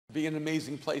be in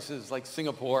amazing places like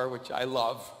Singapore, which I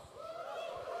love.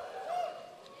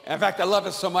 In fact, I love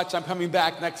it so much, I'm coming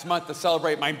back next month to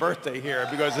celebrate my birthday here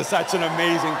because it's such an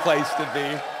amazing place to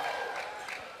be.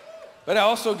 But I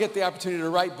also get the opportunity to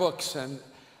write books, and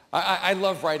I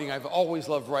love writing. I've always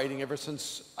loved writing ever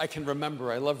since I can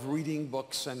remember. I love reading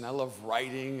books, and I love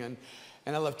writing, and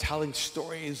I love telling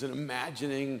stories and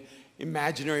imagining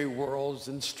imaginary worlds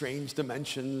and strange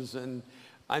dimensions and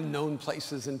unknown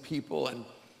places and people.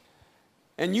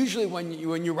 And usually when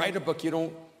you write a book, you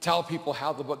don't tell people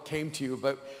how the book came to you,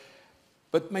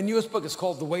 but my newest book is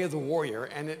called The Way of the Warrior,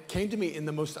 and it came to me in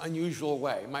the most unusual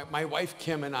way. My wife,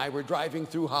 Kim, and I were driving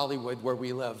through Hollywood, where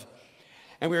we live,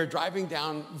 and we were driving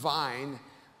down Vine,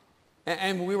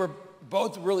 and we were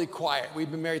both really quiet. We've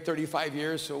been married 35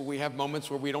 years, so we have moments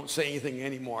where we don't say anything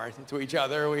anymore to each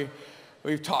other.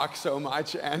 We've talked so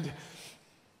much, and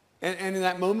in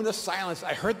that moment of silence,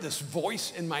 I heard this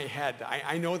voice in my head.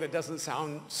 I know that doesn't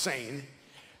sound sane,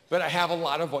 but I have a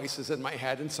lot of voices in my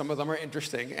head, and some of them are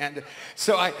interesting. And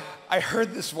so I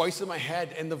heard this voice in my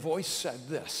head, and the voice said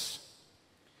this: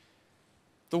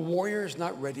 the warrior is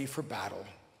not ready for battle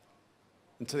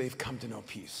until they've come to know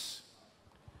peace.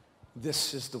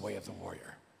 This is the way of the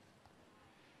warrior.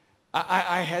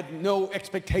 I had no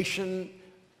expectation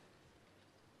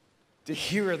to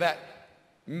hear that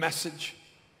message.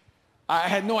 I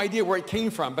had no idea where it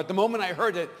came from, but the moment I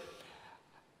heard it,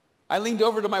 I leaned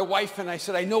over to my wife and I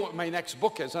said, I know what my next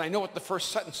book is, and I know what the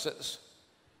first sentence is.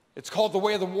 It's called The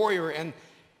Way of the Warrior, and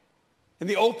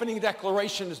the opening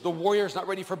declaration is the warrior is not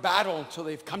ready for battle until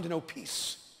they've come to know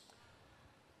peace.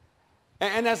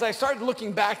 And as I started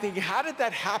looking back, thinking, how did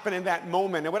that happen in that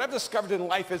moment? And what I've discovered in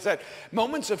life is that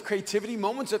moments of creativity,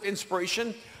 moments of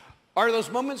inspiration, are those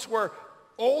moments where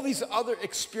all these other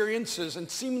experiences and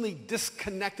seemingly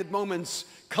disconnected moments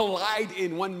collide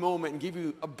in one moment and give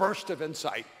you a burst of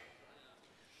insight.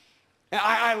 And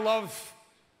I love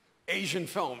Asian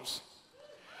films.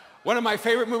 One of my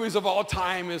favorite movies of all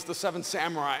time is The Seven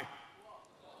Samurai.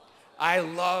 I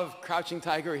love Crouching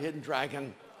Tiger, Hidden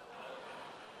Dragon.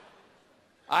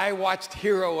 I watched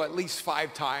Hero at least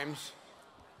 5 times.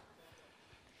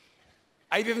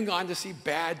 I've even gone to see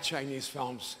bad Chinese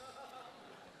films.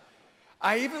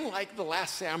 I even like The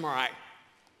Last Samurai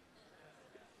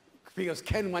because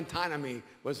Ken Watanabe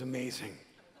was amazing.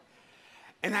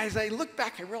 And as I look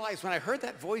back, I realized when I heard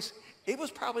that voice, it was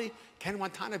probably Ken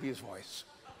Watanabe's voice.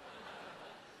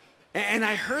 And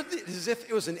I heard it as if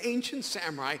it was an ancient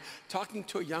samurai talking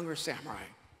to a younger samurai.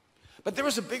 But there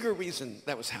was a bigger reason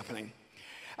that was happening.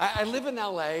 I live in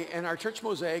LA, and our church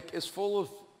Mosaic is full of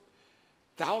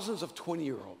thousands of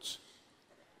 20-year-olds.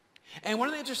 And one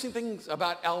of the interesting things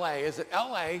about LA is that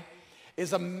LA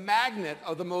is a magnet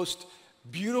of the most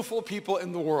beautiful people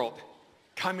in the world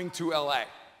coming to LA.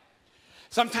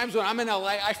 Sometimes when I'm in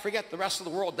LA, I forget the rest of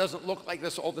the world doesn't look like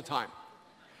this all the time.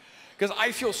 Because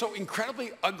I feel so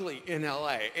incredibly ugly in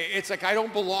LA. It's like I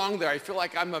don't belong there. I feel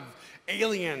like I'm an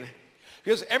alien.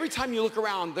 Because every time you look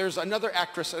around, there's another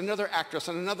actress, and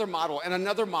another model, and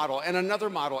another model, and another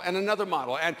model, and another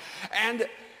model, and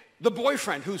the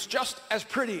boyfriend who's just as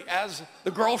pretty as the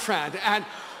girlfriend.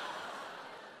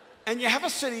 And you have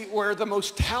a city where the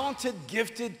most talented,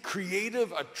 gifted,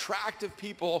 creative, attractive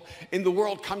people in the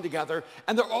world come together,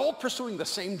 and they're all pursuing the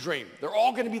same dream. They're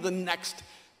all going to be the next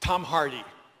Tom Hardy.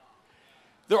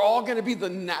 They're all going to be the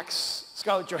next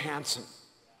Scarlett Johansson.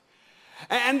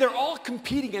 And they're all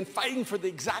competing and fighting for the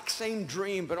exact same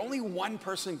dream, but only one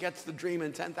person gets the dream,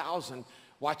 and 10,000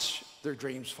 watch their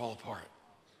dreams fall apart.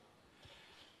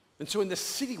 And so in this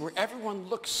city where everyone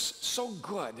looks so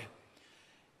good,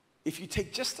 if you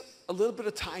take just a little bit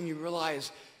of time, you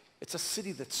realize it's a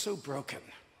city that's so broken.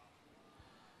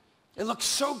 It looks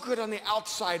so good on the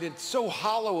outside, it's so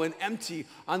hollow and empty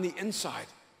on the inside.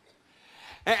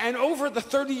 And over the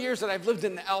 30 years that I've lived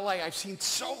in LA, I've seen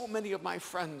so many of my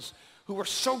friends who were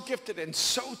so gifted and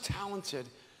so talented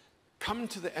come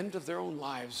to the end of their own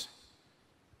lives.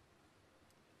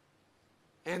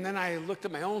 And then I looked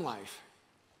at my own life.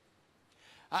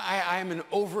 I am an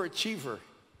overachiever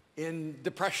in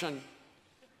depression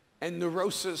and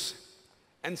neurosis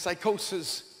and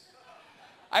psychosis.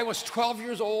 I was 12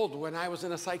 years old when I was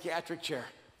in a psychiatric chair.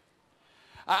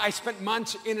 I spent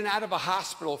months in and out of a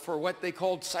hospital for what they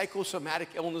called psychosomatic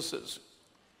illnesses.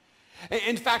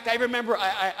 In fact, I remember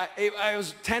I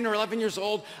was 10 or 11 years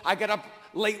old. I got up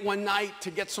late one night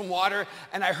to get some water,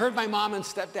 and I heard my mom and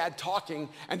stepdad talking,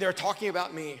 and they were talking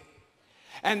about me.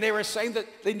 And they were saying that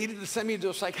they needed to send me to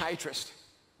a psychiatrist.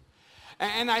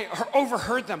 And I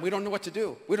overheard them. We don't know what to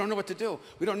do. We don't know what to do.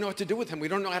 We don't know what to do with him. We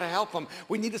don't know how to help him.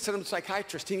 We need to send him to a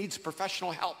psychiatrist. He needs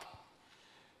professional help.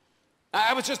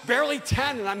 I was just barely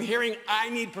 10 and I'm hearing I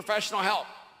need professional help.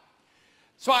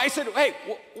 So I said, hey,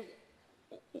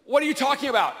 what are you talking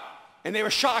about? And they were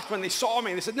shocked when they saw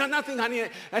me. They said, no, nothing, honey.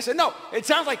 And I said, no, it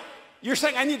sounds like you're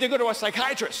saying I need to go to a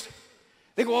psychiatrist.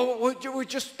 They go, well, we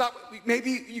just thought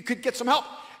maybe you could get some help.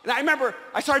 And I remember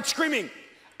I started screaming,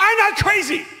 I'm not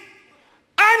crazy.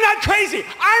 I'm not crazy.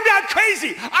 I'm not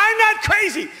crazy. I'm not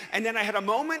crazy. And then I had a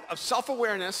moment of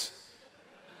self-awareness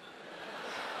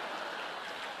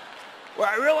where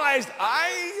I realized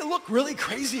I look really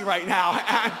crazy right now.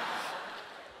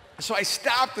 And so I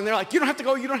stopped and they're like, you don't have to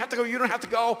go, you don't have to go, you don't have to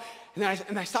go. And I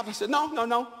stopped and I said,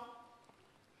 no.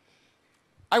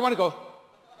 I want to go.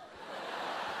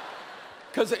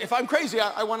 Because if I'm crazy,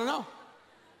 I want to know.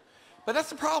 But that's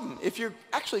the problem. If you're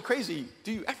actually crazy,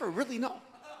 do you ever really know?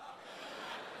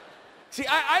 See,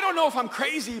 I don't know if I'm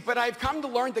crazy, but I've come to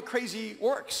learn that crazy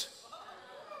works.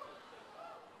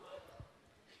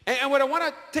 And what I want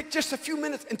to take just a few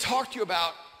minutes and talk to you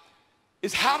about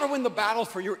is how to win the battle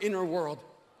for your inner world.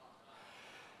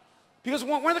 Because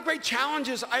one of the great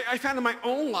challenges I found in my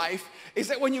own life is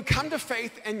that when you come to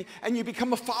faith and you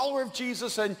become a follower of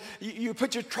Jesus and you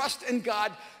put your trust in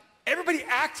God, everybody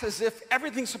acts as if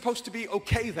everything's supposed to be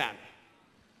okay then.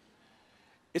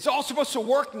 It's all supposed to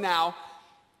work now.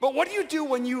 But what do you do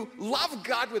when you love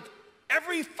God with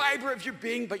every fiber of your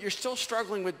being, but you're still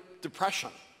struggling with depression?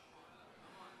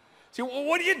 See,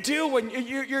 what do you do when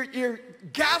you're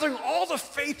gathering all the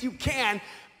faith you can,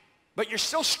 but you're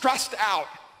still stressed out?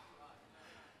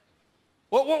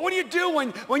 What do you do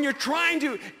when you're trying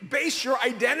to base your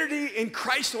identity in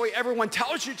Christ the way everyone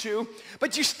tells you to,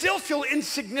 but you still feel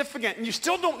insignificant and you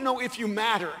still don't know if you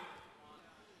matter?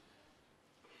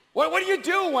 What do you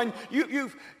do when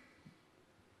you've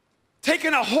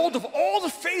taken a hold of all the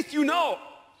faith you know,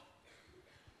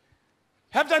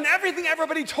 have done everything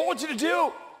everybody told you to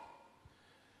do,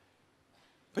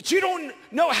 but you don't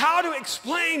know how to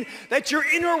explain that your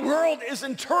inner world is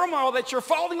in turmoil, that you're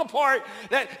falling apart,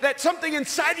 that something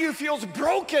inside you feels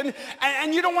broken,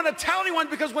 and you don't want to tell anyone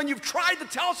because when you've tried to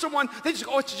tell someone, they just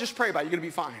go, oh, just pray about it, you're going to be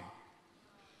fine.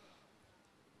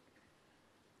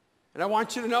 And I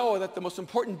want you to know that the most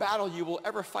important battle you will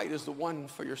ever fight is the one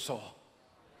for your soul.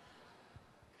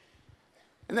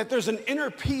 And that there's an inner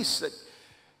peace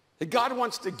that God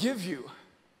wants to give you,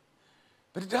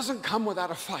 but it doesn't come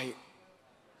without a fight.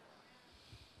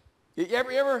 You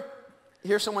ever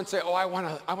hear someone say, oh, I want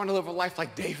to live a life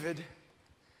like David?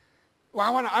 Or I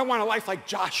want a life like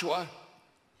Joshua?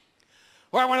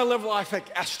 Or I want to live a life like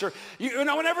Esther? You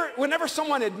know, whenever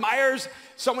someone admires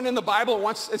someone in the Bible,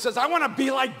 it says, I want to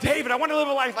be like David. I want to live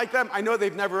a life like them. I know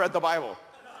they've never read the Bible.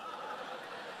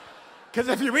 Because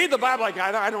if you read the Bible, like,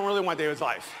 I don't really want David's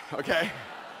life, okay?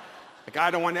 Like, I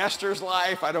don't want Esther's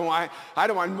life. I don't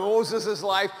want Moses'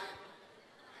 life.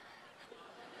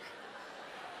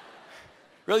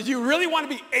 Really, do you really want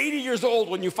to be 80 years old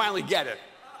when you finally get it?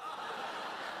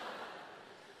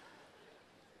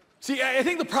 See, I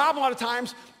think the problem a lot of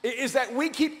times is that we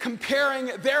keep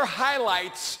comparing their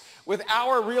highlights with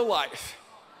our real life.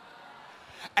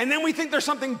 And then we think there's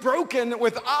something broken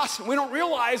with us, and we don't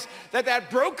realize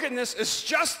that brokenness is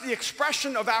just the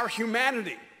expression of our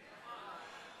humanity.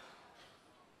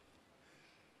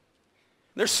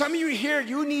 There's some of you here,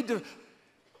 you need to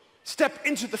step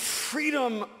into the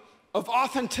freedom of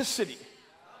authenticity.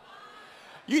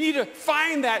 You need to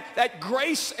find that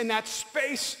grace and that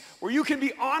space where you can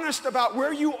be honest about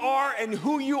where you are and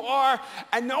who you are,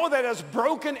 and know that as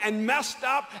broken and messed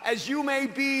up as you may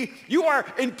be, you are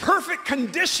in perfect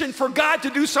condition for God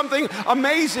to do something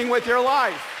amazing with your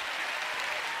life.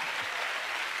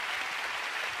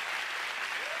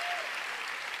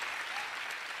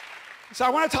 So I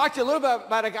want to talk to you a little bit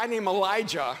about a guy named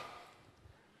Elijah,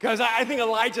 because I think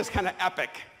Elijah's kind of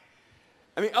epic.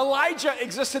 I mean, Elijah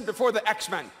existed before the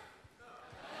X-Men.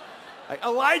 Like,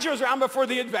 Elijah was around before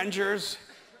the Avengers.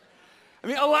 I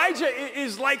mean, Elijah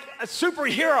is like a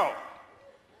superhero.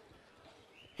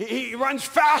 He runs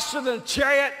faster than a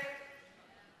chariot.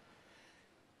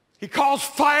 He calls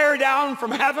fire down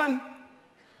from heaven.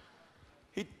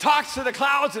 He talks to the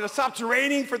clouds and it stops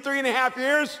raining for 3.5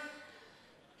 years.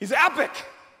 He's epic.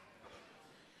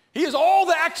 He is all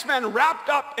the X-Men wrapped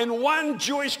up in one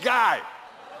Jewish guy.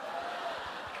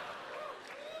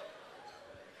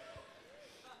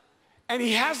 And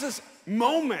he has this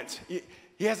moment.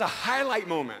 He has a highlight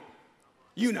moment.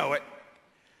 You know it.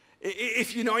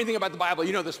 If you know anything about the Bible,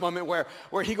 you know this moment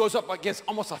where he goes up against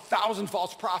almost 1,000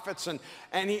 false prophets, and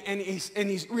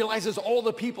he realizes all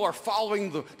the people are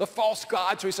following the false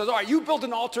God. So he says, all right, you build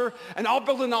an altar, and I'll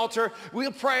build an altar.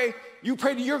 We'll pray. You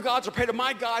pray to your gods or pray to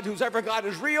my God, whoever God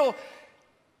is real.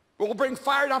 will bring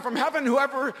fire down from heaven.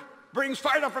 Whoever brings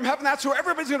fire down from heaven, that's who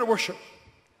everybody's going to worship.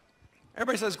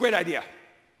 Everybody says, great idea.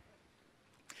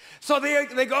 So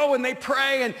they go and they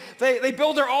pray and they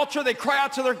build their altar. They cry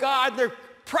out to their God. They're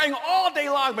praying all day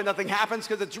long, but nothing happens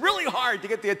because it's really hard to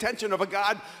get the attention of a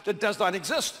God that does not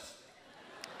exist.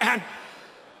 And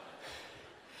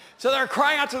so they're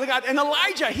crying out to the God. And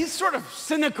Elijah, he's sort of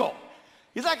cynical.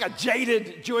 He's like a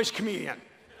jaded Jewish comedian.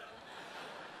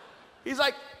 He's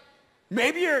like,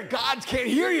 maybe your gods can't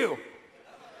hear you.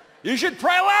 You should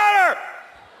pray louder.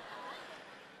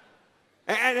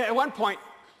 And at one point,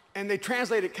 and they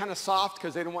translate it kind of soft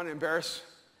because they don't want to embarrass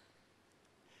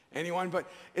anyone, but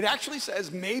it actually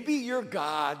says, maybe your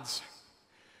gods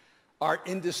are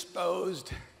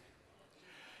indisposed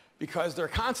because they're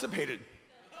constipated.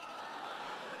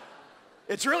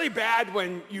 It's really bad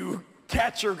when you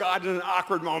catch your God in an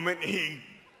awkward moment and he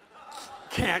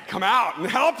can't come out and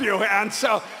help you. And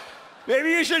so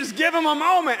maybe you should just give him a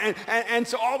moment. And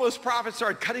so all those prophets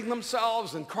started cutting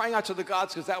themselves and crying out to the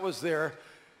gods because that was their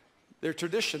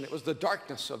tradition. It was the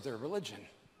darkness of their religion.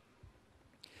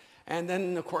 And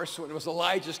then, of course, when it was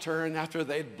Elijah's turn, after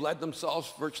they'd bled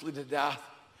themselves virtually to death,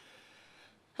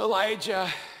 Elijah,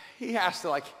 he has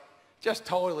to just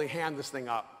totally hand this thing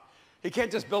up. He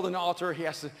can't just build an altar, he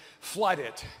has to flood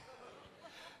it.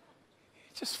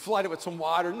 Just flood it with some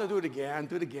water, no, do it again,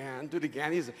 do it again, do it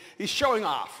again. He's showing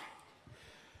off.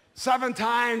 7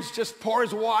 times, just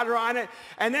pours water on it.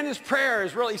 And then his prayer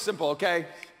is really simple, okay?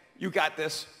 You got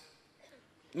this.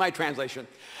 My translation.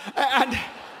 And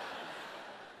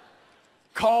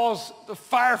calls the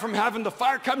fire from heaven. The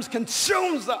fire comes,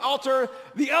 consumes the altar,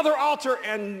 the other altar,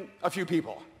 and a few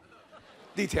people.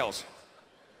 Details.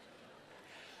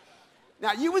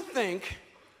 Now, you would think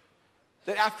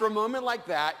that after a moment like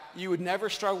that, you would never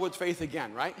struggle with faith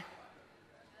again, right?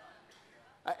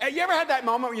 Have you ever had that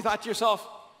moment where you thought to yourself,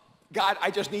 God, I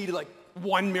just need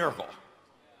one miracle?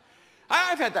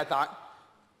 I've had that thought.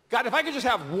 God, if I could just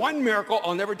have one miracle,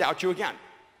 I'll never doubt you again.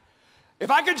 If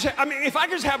I could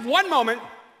just have one moment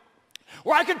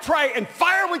where I could pray and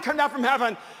fire would come down from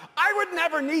heaven, I would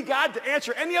never need God to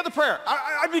answer any other prayer.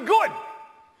 I'd be good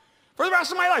for the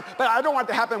rest of my life. But I don't want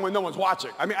it to happen when no one's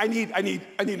watching. I need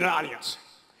an audience.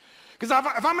 Because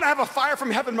if I'm going to have a fire from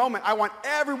heaven moment, I want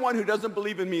everyone who doesn't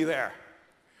believe in me there.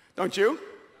 Don't you?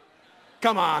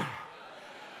 Come on.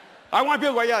 I want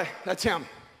people to go, yeah, that's him.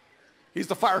 He's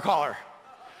the fire caller.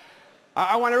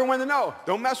 I want everyone to know,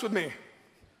 don't mess with me.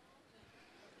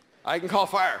 I can call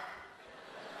fire.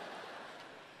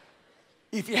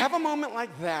 If you have a moment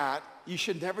like that, you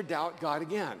should never doubt God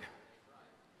again.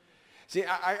 See,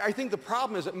 I think the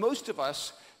problem is that most of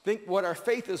us think what our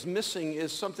faith is missing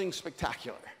is something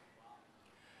spectacular.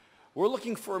 We're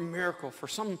looking for a miracle, for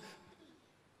some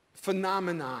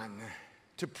phenomenon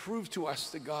to prove to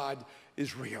us that God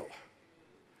is real.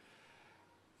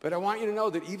 But I want you to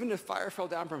know that even if fire fell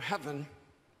down from heaven,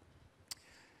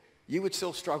 you would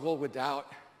still struggle with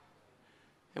doubt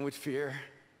and with fear,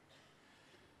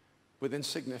 with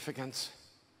insignificance,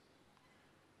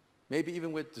 maybe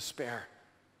even with despair.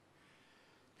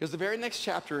 Because the very next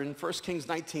chapter in 1 Kings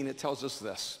 19, it tells us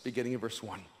this, beginning in verse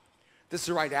 1. This is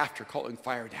right after calling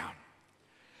fire down.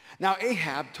 Now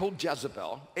Ahab told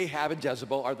Jezebel, Ahab and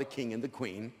Jezebel are the king and the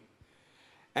queen,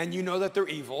 and you know that they're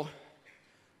evil.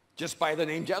 Just by the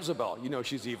name Jezebel, you know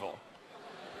she's evil.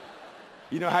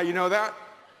 You know how you know that?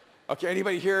 Okay,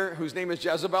 anybody here whose name is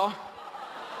Jezebel?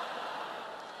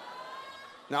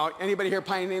 Now, anybody here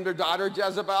planning to name their daughter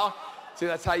Jezebel? See,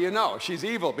 that's how you know. She's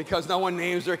evil because no one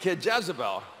names their kid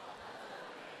Jezebel.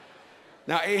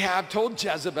 Now, Ahab told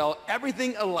Jezebel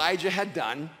everything Elijah had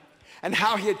done and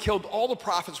how he had killed all the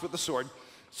prophets with the sword.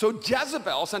 So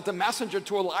Jezebel sent a messenger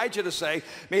to Elijah to say,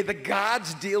 may the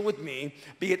gods deal with me,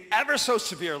 be it ever so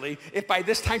severely, if by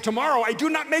this time tomorrow I do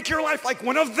not make your life like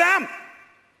one of them.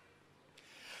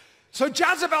 So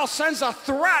Jezebel sends a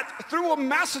threat through a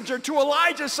messenger to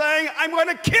Elijah saying, I'm going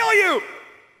to kill you.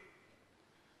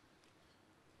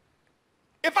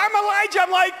 If I'm Elijah,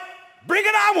 I'm like, bring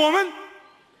it on, woman.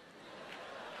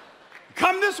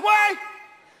 Come this way.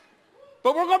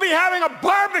 But we're going to be having a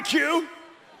barbecue.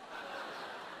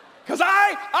 Because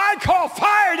I call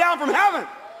fire down from heaven.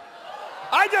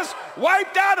 I just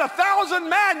wiped out 1,000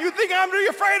 men. You think I'm really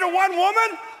afraid of one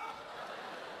woman?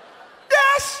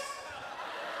 Yes.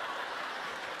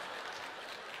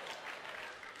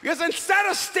 Because instead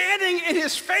of standing in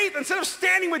his faith, instead of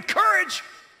standing with courage,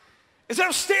 instead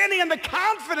of standing in the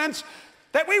confidence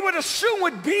that we would assume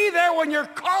would be there when you're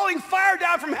calling fire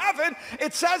down from heaven,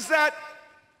 it says that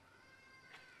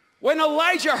when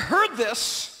Elijah heard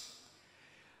this,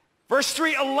 verse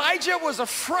 3, Elijah was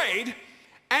afraid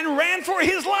and ran for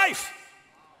his life.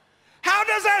 How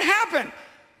does that happen?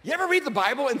 You ever read the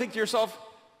Bible and think to yourself,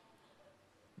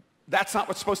 that's not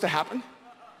what's supposed to happen?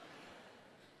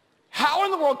 How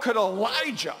in the world could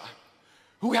Elijah,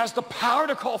 who has the power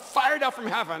to call fire down from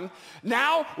heaven,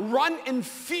 now run in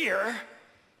fear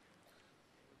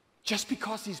just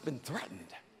because he's been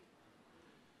threatened?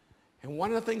 And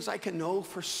one of the things I can know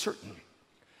for certain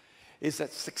is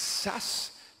that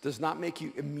success does not make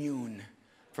you immune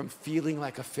from feeling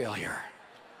like a failure.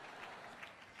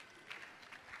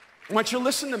 I want you to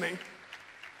listen to me.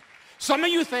 Some of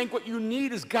you think what you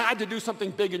need is God to do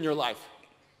something big in your life.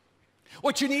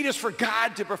 What you need is for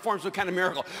God to perform some kind of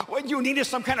miracle. What you need is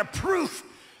some kind of proof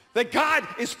that God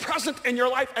is present in your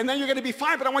life, and then you're going to be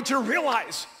fine. But I want you to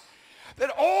realize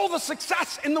that all the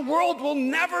success in the world will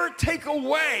never take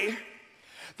away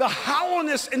the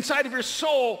hollowness inside of your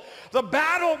soul, the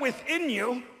battle within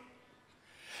you,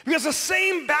 because the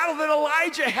same battle that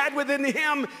Elijah had within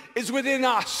him is within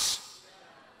us.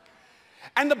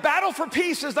 And the battle for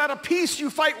peace is not a peace you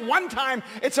fight one time.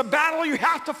 It's a battle you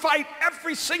have to fight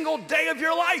every single day of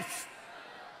your life.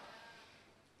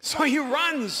 So he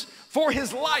runs for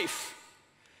his life.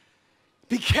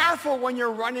 Be careful when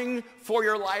you're running for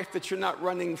your life that you're not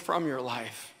running from your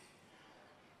life.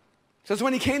 It says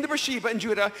when he came to Beersheba in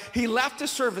Judah, he left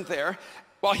his servant there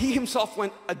while he himself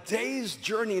went a day's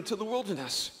journey into the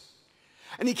wilderness.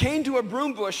 And he came to a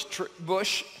broom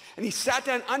bush, and he sat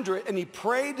down under it, and he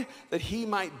prayed that he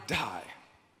might die.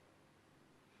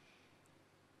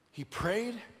 He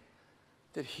prayed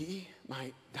that he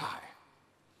might die.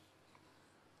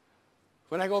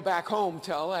 When I go back home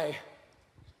to LA,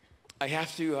 I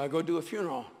have to go do a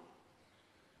funeral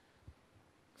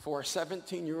for a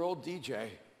 17-year-old DJ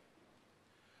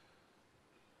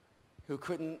who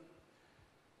couldn't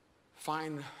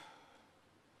find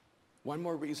one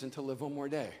more reason to live one more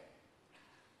day.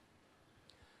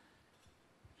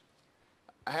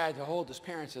 I had to hold his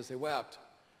parents as they wept.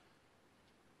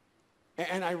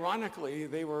 And ironically,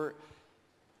 they were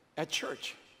at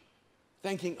church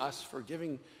thanking us for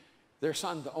giving their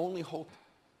son the only hope,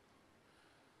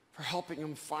 for helping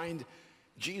him find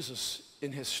Jesus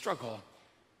in his struggle.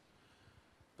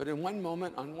 But in one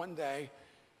moment, on one day,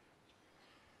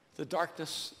 the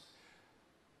darkness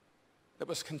that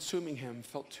was consuming him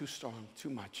felt too strong, too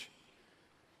much,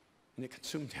 and it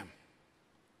consumed him.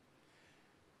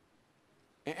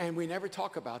 And we never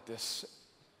talk about this,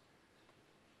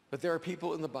 but there are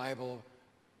people in the Bible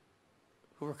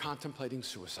who are contemplating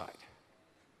suicide.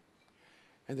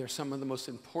 And they're some of the most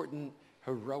important,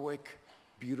 heroic,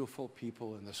 beautiful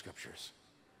people in the scriptures.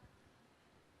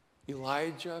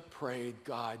 Elijah prayed,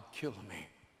 God, kill me.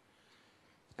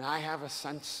 And I have a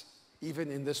sense, even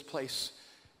in this place,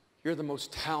 you're the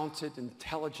most talented,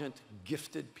 intelligent,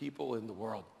 gifted people in the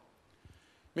world.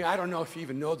 I mean, I don't know if you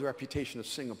even know the reputation of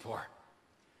Singapore.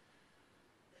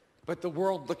 But the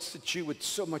world looks at you with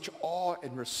so much awe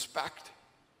and respect.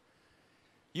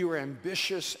 You are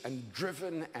ambitious and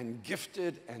driven and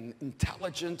gifted and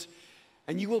intelligent,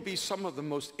 and you will be some of the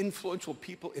most influential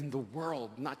people in the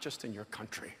world, not just in your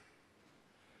country.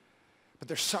 But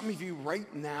there's some of you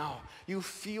right now, you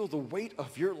feel the weight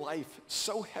of your life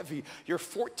so heavy. You're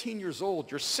 14 years old,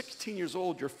 you're 16 years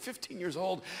old, you're 15 years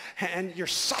old, and you're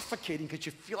suffocating because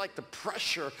you feel like the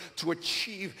pressure to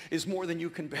achieve is more than you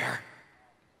can bear.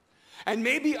 And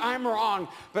maybe I'm wrong,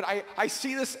 but I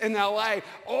see this in LA.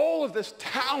 All of this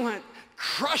talent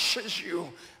crushes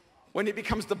you when it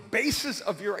becomes the basis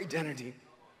of your identity.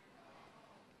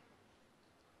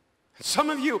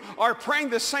 Some of you are praying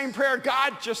the same prayer,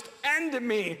 God, just end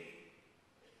me.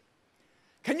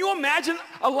 Can you imagine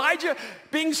Elijah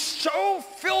being so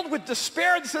filled with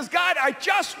despair that says, God, I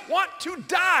just want to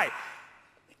die?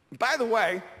 By the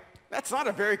way, that's not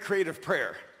a very creative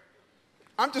prayer.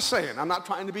 I'm just saying, I'm not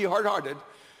trying to be hard-hearted.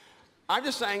 I'm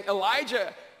just saying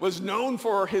Elijah was known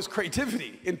for his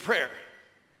creativity in prayer.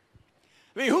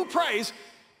 I mean, who prays,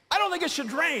 I don't think it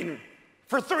should rain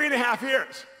for 3.5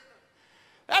 years?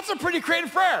 That's a pretty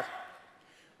creative prayer.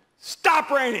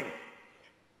 Stop raining.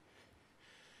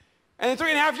 And then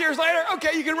 3.5 years later,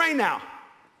 okay, you can rain now.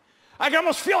 I can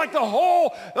almost feel like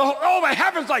all the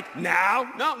heavens like, now,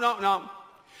 no.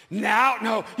 Now,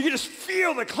 no. You can just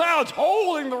feel the clouds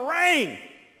holding the rain,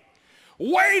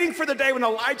 waiting for the day when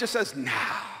Elijah says,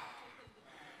 now.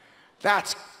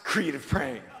 That's creative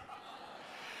praying.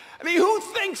 I mean, who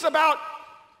thinks about,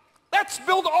 let's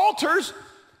build altars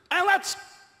and let's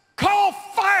call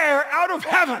fire out of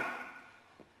heaven?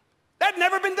 That'd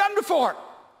never been done before.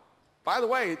 By the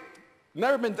way,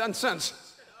 never been done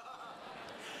since.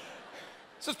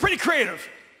 So it's pretty creative.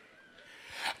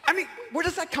 I mean, where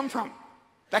does that come from?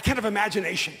 that kind of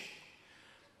imagination.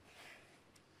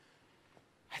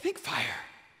 I think fire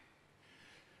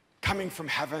coming from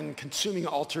heaven, consuming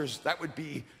altars, that would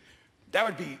be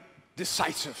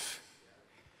decisive.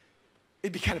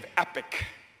 It'd be kind of epic.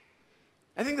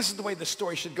 I think this is the way the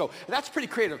story should go. And that's pretty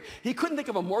creative. He couldn't think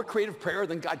of a more creative prayer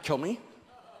than God kill me.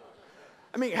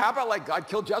 I mean, how about like God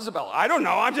kill Jezebel? I don't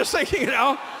know. I'm just thinking,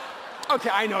 Okay,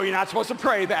 I know you're not supposed to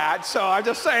pray that, so I'm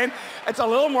just saying it's a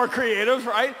little more creative,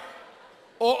 right?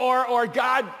 Or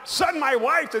God send my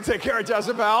wife to take care of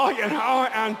Jezebel,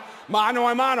 and mano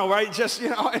a mano, right? Just,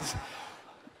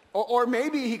 or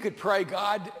maybe he could pray,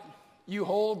 God, you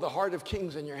hold the heart of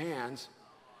kings in your hands.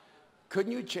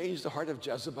 Couldn't you change the heart of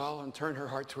Jezebel and turn her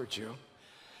heart towards you?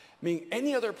 I mean,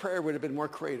 any other prayer would have been more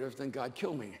creative than God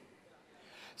kill me.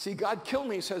 See, God kill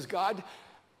me says, God,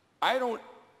 I don't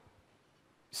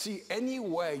see any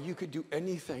way you could do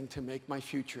anything to make my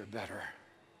future better.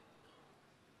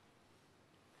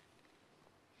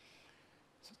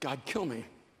 God, kill me.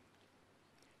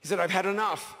 He said, I've had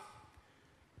enough.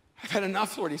 I've had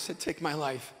enough, Lord. He said, take my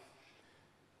life.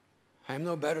 I am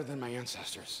no better than my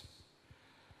ancestors.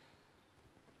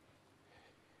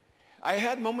 I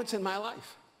had moments in my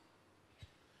life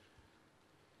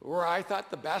where I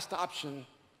thought the best option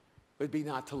would be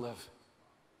not to live.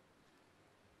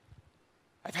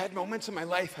 I've had moments in my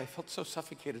life I felt so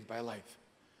suffocated by life,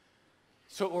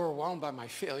 so overwhelmed by my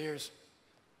failures,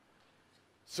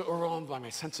 so overwhelmed by my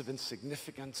sense of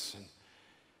insignificance, and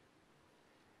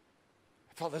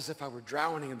I felt as if I were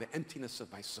drowning in the emptiness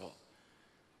of my soul.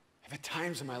 I've had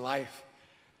times in my life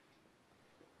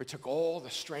where it took all the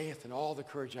strength and all the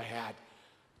courage I had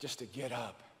just to get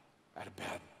up out of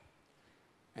bed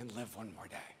and live one more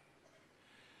day.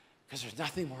 Because there's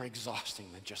nothing more exhausting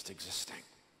than just existing.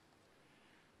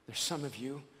 There's some of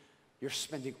you, you're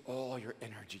spending all your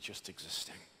energy just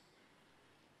existing.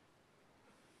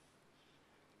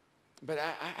 But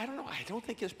I don't know, I don't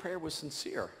think his prayer was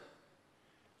sincere.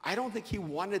 I don't think he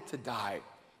wanted to die.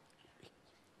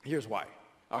 Here's why.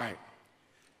 All right,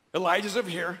 Elijah's over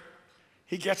here.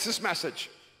 He gets this message.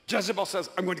 Jezebel says,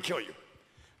 I'm going to kill you.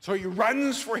 So he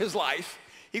runs for his life.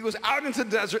 He goes out into the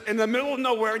desert in the middle of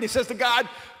nowhere, and he says to God,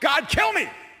 God, kill me.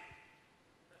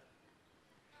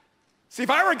 See, if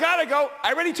I were God, I'd go,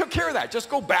 I already took care of that. Just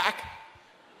go back,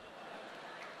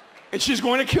 and she's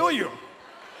going to kill you.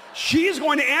 She's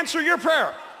going to answer your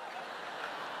prayer.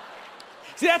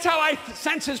 See, that's how I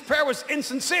sense his prayer was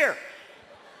insincere,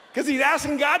 because he's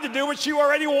asking God to do what you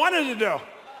already wanted to do.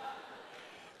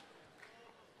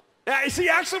 Now, you see,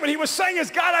 actually what he was saying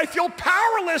is, God, I feel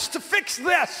powerless to fix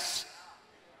this.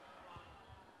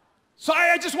 So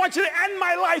I just want you to end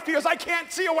my life because I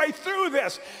can't see a way through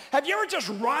this. Have you ever just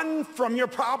run from your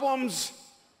problems?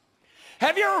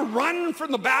 Have you ever run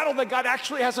from the battle that God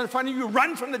actually has in front of you?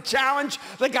 Run from the challenge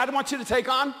that God wants you to take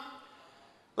on?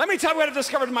 Let me tell you what I've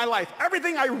discovered in my life.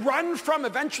 Everything I run from,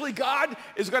 eventually God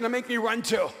is going to make me run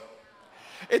to.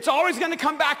 It's always going to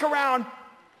come back around.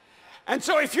 And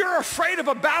so if you're afraid of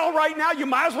a battle right now, you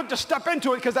might as well just step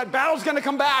into it, because that battle's going to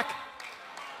come back.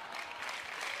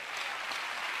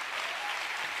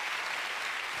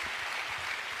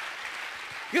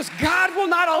 Because God will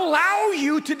not allow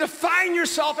you to define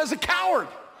yourself as a coward.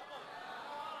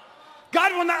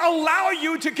 God will not allow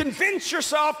you to convince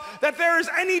yourself that there is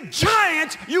any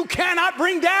giant you cannot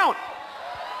bring down.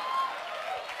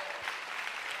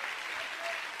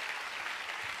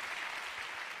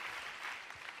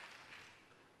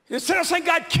 Instead of saying,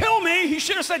 God, kill me, he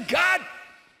should have said, God,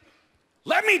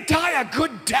 let me die a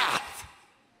good death.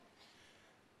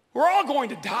 We're all going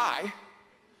to die.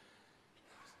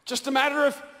 Just a matter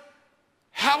of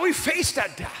how we face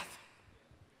that death.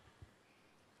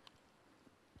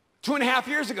 2.5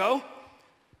 years ago,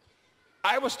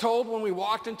 I was told when we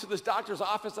walked into this doctor's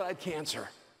office that I had cancer.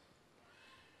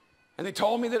 And they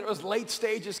told me that it was late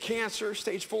stages cancer,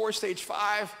 stage 4, stage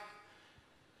 5.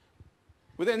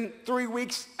 Within 3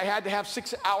 weeks, I had to have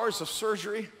 6 hours of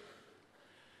surgery.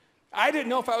 I didn't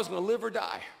know if I was going to live or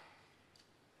die.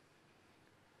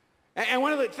 And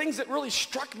one of the things that really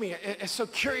struck me, is so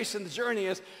curious in the journey,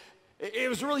 is it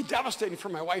was really devastating for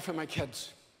my wife and my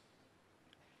kids.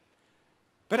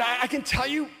 But I can tell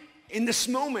you in this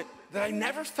moment that I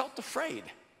never felt afraid.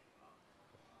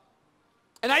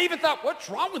 And I even thought, what's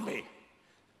wrong with me?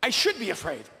 I should be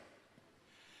afraid.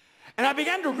 And I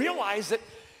began to realize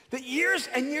that years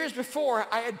and years before,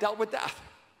 I had dealt with death.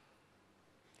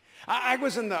 I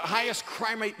was in the highest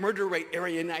crime rate, murder rate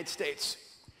area in the United States.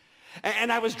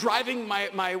 And I was driving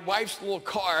my wife's little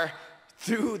car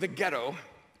through the ghetto.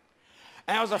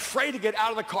 And I was afraid to get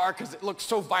out of the car because it looked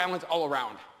so violent all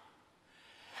around.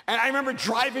 And I remember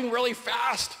driving really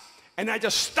fast And I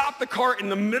just stopped the car in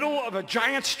the middle of a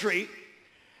giant street,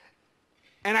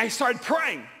 and I started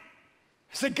praying.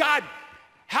 I said, God,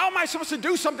 how am I supposed to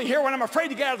do something here when I'm afraid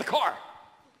to get out of the car?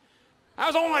 I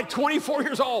was only like 24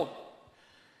 years old.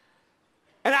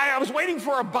 And I was waiting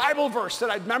for a Bible verse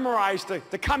that I'd memorized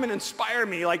to come and inspire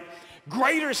me, like,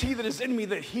 greater is he that is in me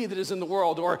than he that is in the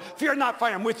world, or fear not, for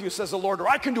I am with you, says the Lord, or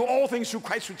I can do all things through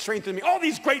Christ who strengthens me. All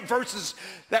these great verses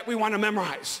that we want to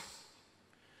memorize.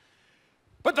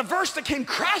 But the verse that came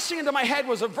crashing into my head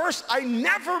was a verse I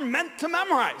never meant to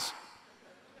memorize.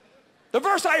 The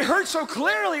verse I heard so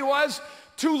clearly was,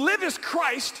 to live is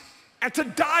Christ and to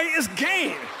die is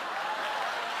gain.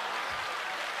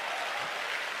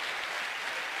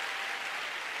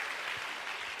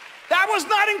 That was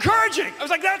not encouraging. I was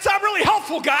like, that's not really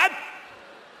helpful, God.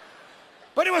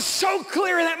 But it was so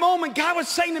clear in that moment. God was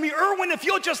saying to me, Erwin, if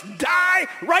you'll just die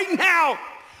right now,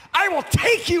 I will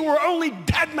take you where only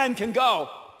dead men can go.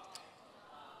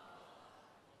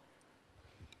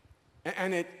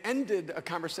 And it ended a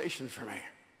conversation for me.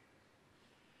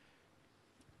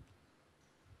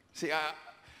 See,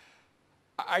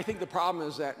 I think the problem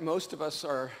is that most of us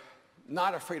are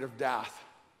not afraid of death.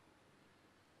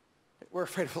 We're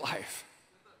afraid of life.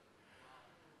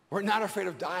 We're not afraid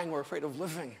of dying, we're afraid of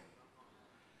living.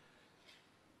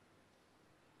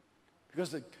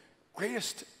 Because the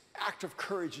greatest act of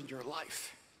courage in your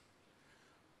life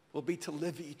will be to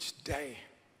live each day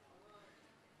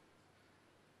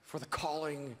for the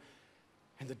calling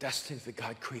and the destiny that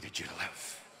God created you to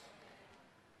live.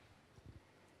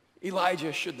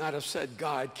 Elijah should not have said,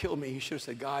 God, kill me. He should have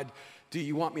said, God, do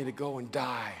you want me to go and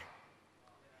die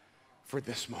for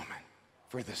this moment,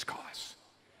 for this cause?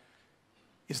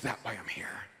 Is that why I'm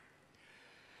here?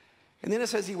 And then it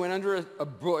says he went under a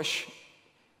bush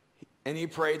and he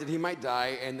prayed that he might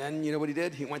die, and then you know what he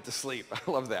did? He went to sleep.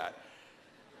 I love that.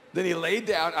 Then he laid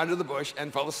down under the bush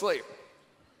and fell asleep.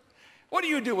 What do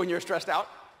you do when you're stressed out?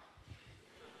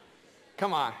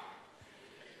 Come on.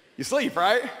 You sleep,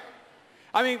 right?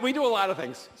 I mean, we do a lot of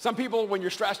things. Some people, when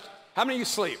you're stressed, how many of you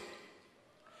sleep?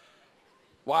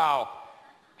 Wow.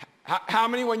 How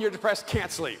many, when you're depressed,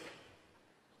 can't sleep?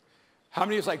 How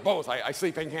many is like both? I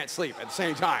sleep and can't sleep at the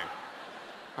same time.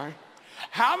 All right.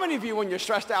 How many of you, when you're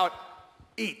stressed out,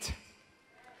 eat?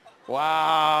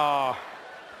 Wow.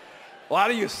 A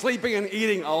lot of you sleeping and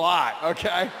eating a lot,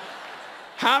 okay?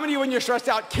 How many of you, when you're stressed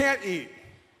out, can't eat?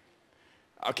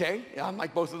 Okay, yeah, I'm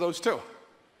like both of those too.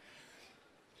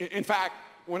 In fact,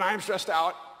 when I'm stressed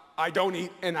out, I don't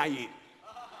eat and I eat.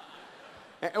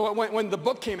 When the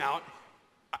book came out,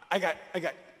 I got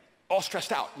all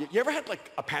stressed out. You ever had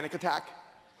like a panic attack?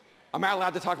 Am I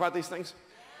allowed to talk about these things?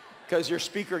 Because your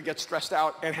speaker gets stressed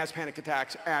out and has panic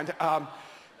attacks and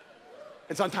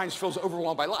sometimes feels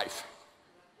overwhelmed by life.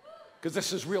 Because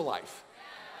this is real life.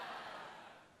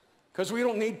 Because we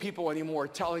don't need people anymore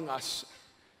telling us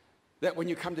that when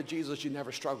you come to Jesus, you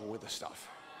never struggle with this stuff.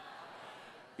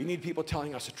 You need people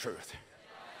telling us the truth.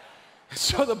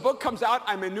 So the book comes out,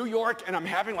 I'm in New York, and I'm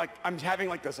having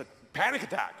like this panic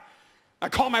attack. I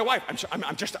call my wife. I'm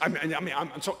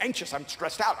so anxious. I'm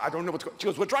stressed out. I don't know what's going on. She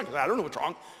goes, what's wrong? I don't know what's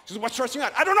wrong. She says, what's stressing you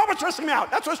out? I don't know what's stressing me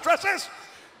out. That's what stress is.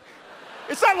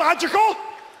 It's not logical.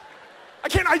 I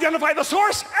can't identify the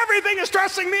source. Everything is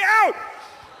stressing me out.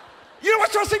 You know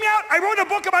what's stressing me out? I wrote a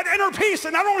book about inner peace,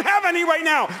 and I don't have any right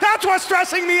now. That's what's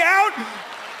stressing me out.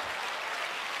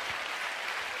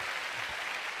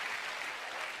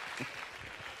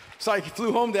 So I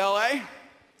flew home to LA. I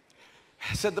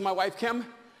said to my wife, Kim,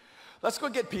 let's go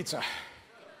get pizza.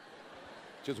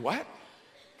 She goes, what?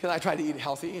 Because I try to eat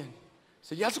healthy. And I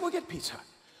said, yeah, let's go get pizza.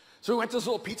 So we went to this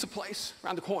little pizza place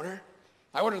around the corner.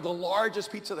 I ordered the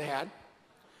largest pizza they had.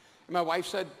 And my wife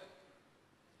said,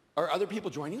 are other people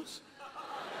joining us?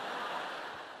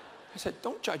 I said,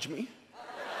 don't judge me.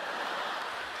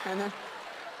 And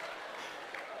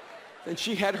then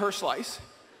she had her slice.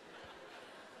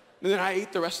 And then I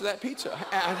ate the rest of that pizza.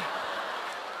 And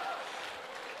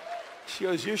she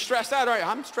goes, you're stressed out. All right,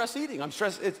 I'm stress eating. I'm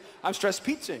stress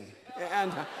pizzaing.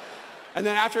 And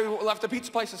then after we left the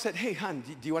pizza place, I said, hey, hon,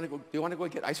 do you want to go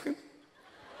get ice cream?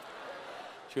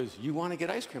 She goes, you want to get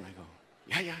ice cream? I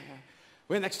go, yeah.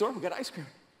 We went next door, we got ice cream.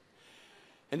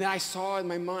 And then I saw in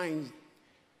my mind,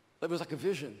 it was like a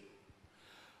vision,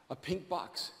 a pink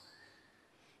box.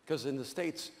 Because in the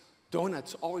States,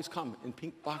 donuts always come in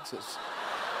pink boxes.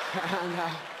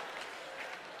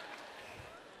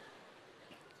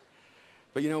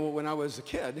 But you know, when I was a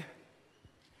kid,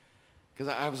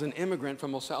 because I was an immigrant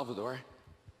from El Salvador,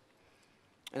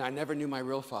 and I never knew my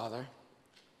real father,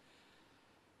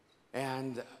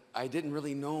 and I didn't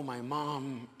really know my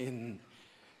mom in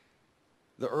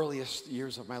the earliest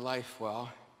years of my life well.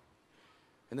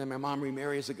 And then my mom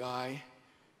remarries a guy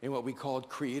in what we called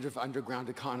creative underground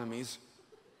economies.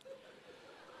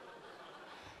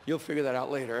 You'll figure that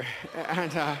out later.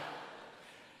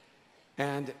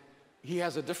 And he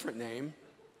has a different name,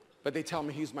 but they tell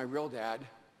me he's my real dad,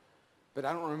 but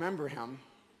I don't remember him.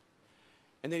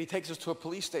 And then he takes us to a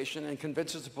police station and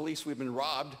convinces the police we've been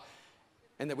robbed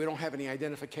and that we don't have any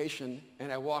identification.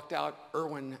 And I walked out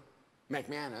Erwin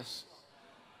McManus.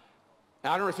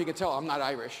 Now, I don't know if you can tell, I'm not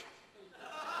Irish.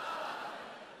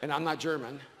 And I'm not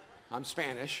German, I'm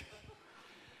Spanish.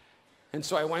 And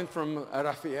so I went from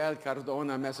Rafael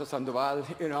Cardona Mesa Sandoval,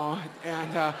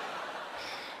 and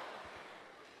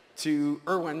to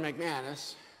Erwin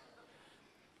McManus.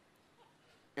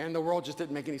 And the world just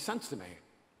didn't make any sense to me.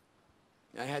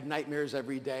 I had nightmares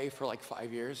every day for like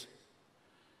 5 years.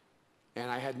 And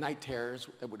I had night terrors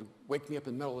that would wake me up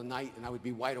in the middle of the night and I would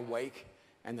be wide awake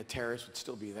and the terrors would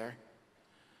still be there.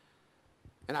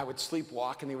 And I would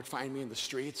sleepwalk and they would find me in the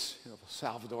streets of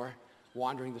Salvador,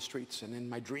 wandering the streets. And in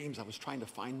my dreams, I was trying to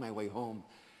find my way home,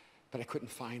 but I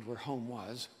couldn't find where home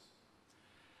was.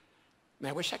 And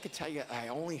I wish I could tell you I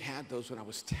only had those when I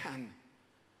was 10,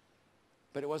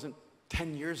 but it wasn't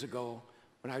 10 years ago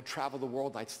when I would travel the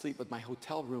world, I'd sleep with my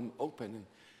hotel room open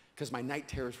because my night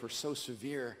terrors were so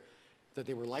severe that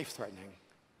they were life-threatening.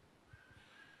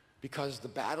 Because the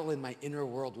battle in my inner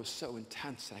world was so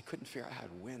intense and I couldn't figure out how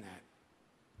to win it.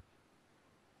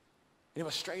 And it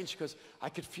was strange because I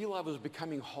could feel I was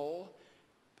becoming whole,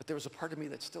 but there was a part of me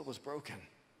that still was broken.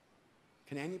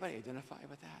 Can anybody identify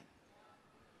with that?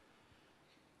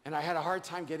 And I had a hard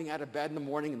time getting out of bed in the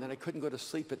morning, and then I couldn't go to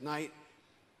sleep at night.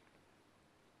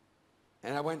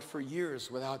 And I went for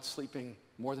years without sleeping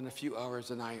more than a few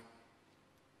hours a night.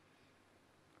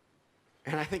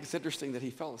 And I think it's interesting that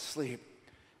he fell asleep.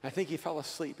 I think he fell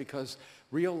asleep because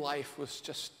real life was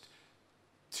just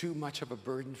too much of a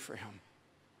burden for him.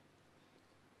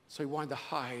 So he wanted to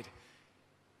hide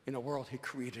in a world he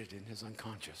created in his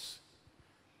unconscious.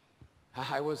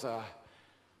 I was a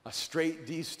straight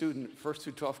D student, 1st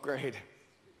through 12th grade.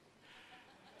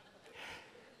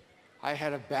 I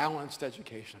had a balanced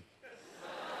education.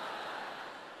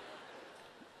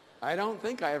 I don't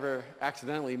think I ever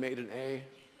accidentally made an A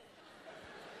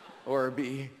or a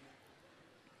B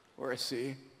or a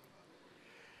C.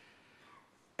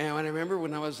 And I remember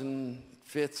when I was in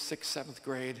 5th, 6th, 7th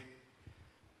grade,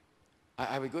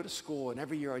 I would go to school and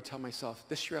every year I'd tell myself,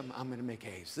 this year I'm going to make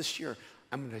A's. This year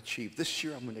I'm going to achieve. This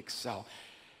year I'm going to excel.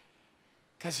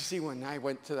 Because you see, when I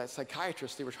went to that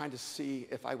psychiatrist, they were trying to see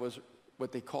if I was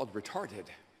what they called retarded.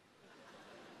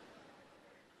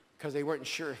 Because they weren't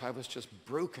sure if I was just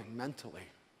broken mentally.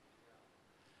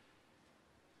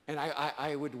 And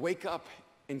I would wake up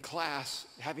in class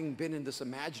having been in this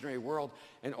imaginary world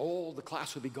and all the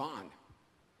class would be gone.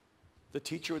 The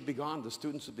teacher would be gone, the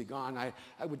students would be gone.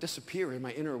 I would disappear in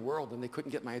my inner world and they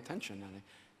couldn't get my attention and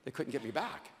they couldn't get me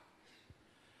back.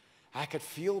 I could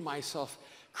feel myself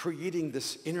creating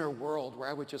this inner world where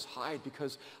I would just hide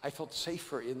because I felt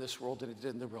safer in this world than it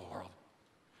did in the real world.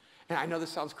 And I know this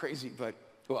sounds crazy, but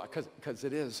well, because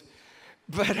it is.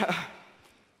 But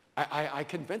I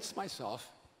convinced myself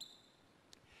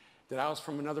that I was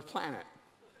from another planet.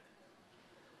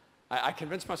 I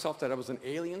convinced myself that I was an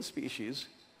alien species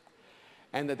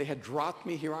and that they had dropped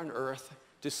me here on Earth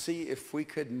to see if we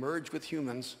could merge with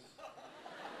humans.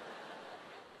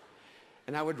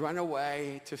 And I would run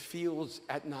away to fields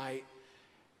at night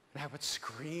and I would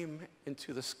scream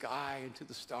into the sky, into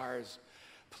the stars,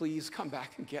 please come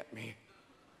back and get me.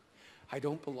 I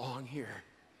don't belong here.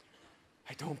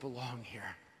 I don't belong here.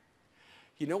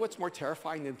 You know what's more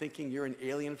terrifying than thinking you're an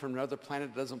alien from another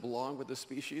planet that doesn't belong with this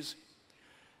species?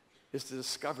 Is to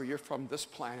discover you're from this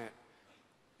planet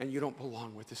and you don't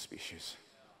belong with this species.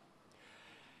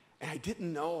 And I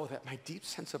didn't know that my deep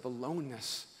sense of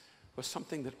aloneness was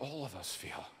something that all of us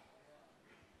feel.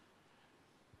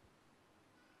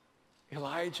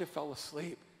 Elijah fell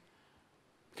asleep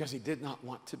because he did not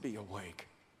want to be awake.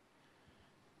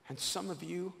 And some of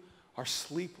you are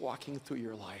sleepwalking through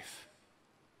your life.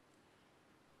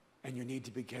 And you need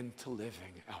to begin to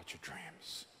living out your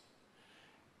dreams.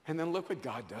 And then look what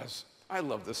God does. I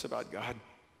love this about God.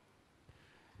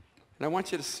 And I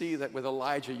want you to see that with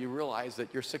Elijah, you realize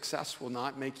that your success will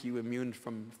not make you immune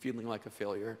from feeling like a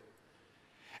failure.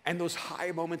 And those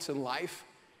high moments in life,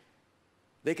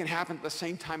 they can happen at the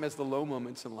same time as the low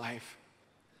moments in life.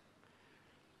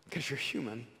 Because you're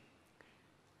human.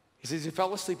 He says he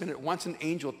fell asleep and at once an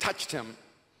angel touched him.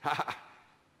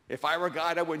 If I were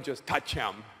God, I wouldn't just touch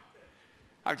him.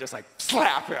 I would just like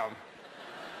slap him.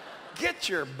 Get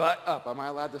your butt up. Am I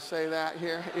allowed to say that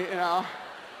here? You know?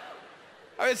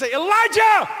 I would say,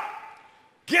 Elijah,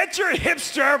 get your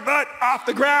hipster butt off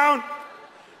the ground.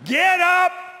 Get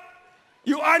up,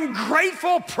 you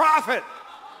ungrateful prophet.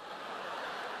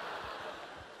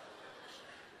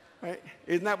 Right?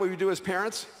 Isn't that what we do as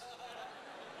parents?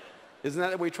 Isn't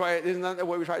that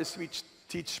what we try to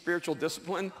teach spiritual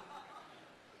discipline?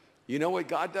 You know what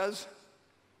God does?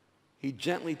 He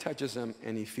gently touches him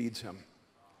and he feeds him.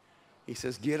 He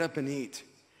says, get up and eat.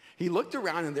 He looked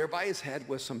around and there by his head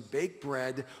was some baked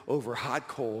bread over hot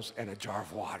coals and a jar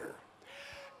of water.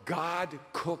 God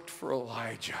cooked for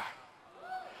Elijah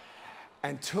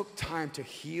and took time to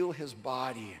heal his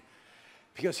body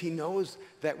because he knows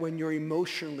that when you're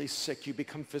emotionally sick, you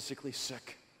become physically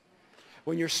sick.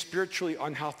 When you're spiritually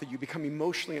unhealthy, you become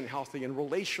emotionally unhealthy and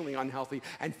relationally unhealthy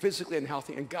and physically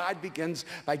unhealthy. And God begins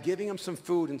by giving him some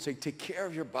food and saying, take care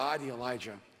of your body,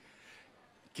 Elijah.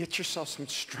 Get yourself some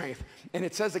strength. And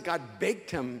it says that God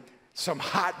baked him some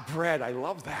hot bread. I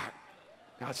love that.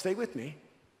 Now stay with me.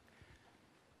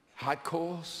 Hot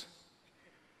coals,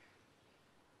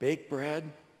 baked bread,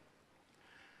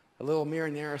 a little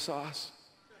marinara sauce,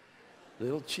 a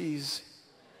little cheese,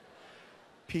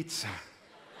 pizza.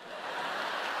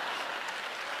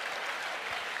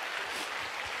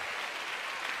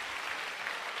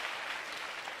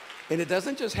 And it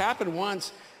doesn't just happen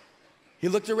once. He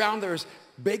looked around, there's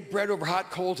baked bread over hot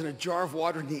coals and a jar of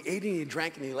water, and he ate and he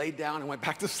drank and he laid down and went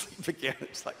back to sleep again.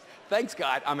 It's like, thanks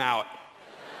God, I'm out.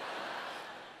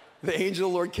 The angel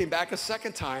of the Lord came back a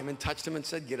second time and touched him and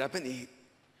said, get up and eat.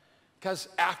 Because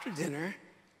after dinner,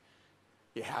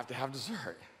 you have to have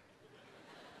dessert.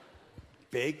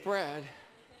 Baked bread,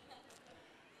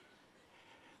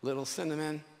 little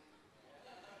cinnamon,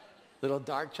 little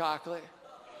dark chocolate,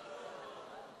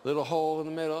 little hole in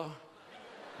the middle,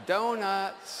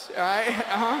 donuts,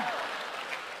 right?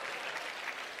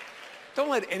 Don't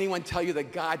let anyone tell you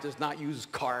that God does not use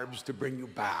carbs to bring you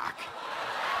back.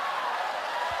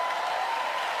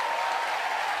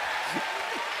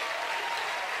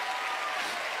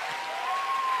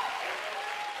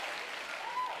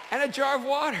 And a jar of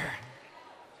water,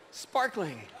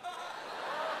 sparkling.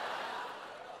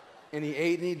 And he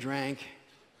ate and he drank.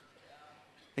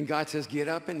 And God says, get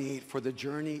up and eat, for the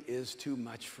journey is too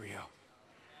much for you.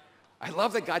 I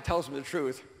love that God tells him the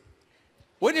truth.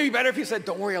 Wouldn't it be better if he said,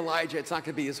 don't worry, Elijah, it's not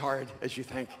going to be as hard as you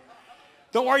think.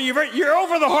 Don't worry, you're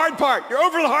over the hard part. You're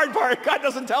over the hard part. God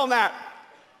doesn't tell him that.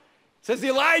 It says,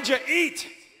 Elijah, eat,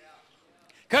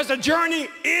 because the journey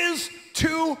is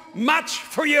too much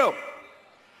for you.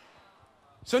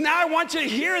 So now I want you to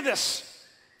hear this.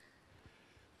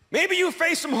 Maybe you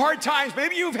face some hard times.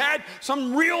 Maybe you've had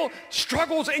some real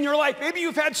struggles in your life. Maybe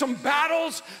you've had some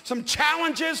battles, some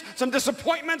challenges, some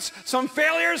disappointments, some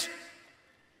failures.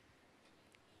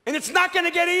 And it's not going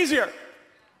to get easier.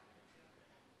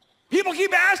 People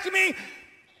keep asking me,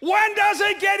 when does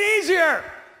it get easier?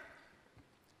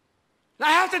 And I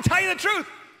have to tell you the truth.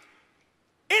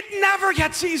 It never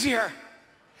gets easier.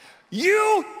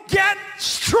 You get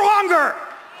stronger.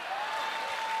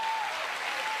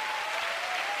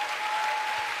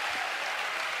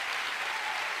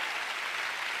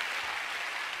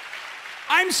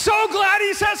 I'm so glad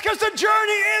he says, because the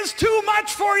journey is too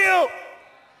much for you.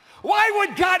 Why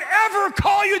would God ever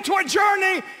call you to a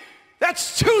journey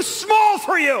that's too small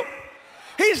for you?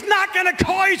 He's not going to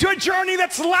call you to a journey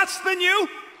that's less than you.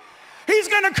 He's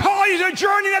going to call you to a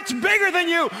journey that's bigger than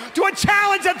you, to a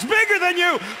challenge that's bigger than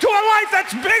you, to a life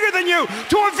that's bigger than you,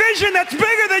 to a vision that's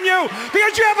bigger than you,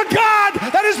 because you have a God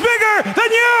that is bigger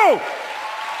than you.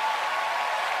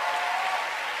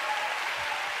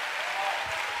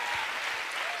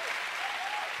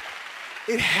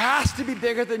 It has to be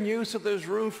bigger than you so there's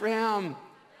room for him.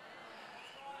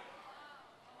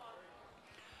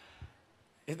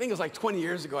 I think it was like 20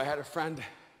 years ago, I had a friend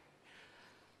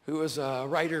who was a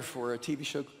writer for a TV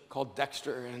show called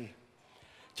Dexter and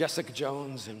Jessica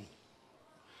Jones. And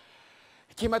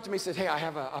he came up to me and said, hey, I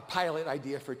have a pilot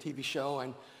idea for a TV show,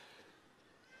 and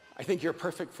I think you're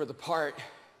perfect for the part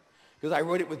because I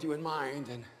wrote it with you in mind.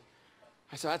 And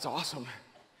I said, that's awesome.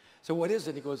 So what is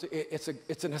it? He goes, it's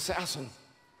an assassin.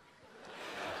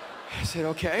 I said,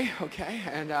 okay.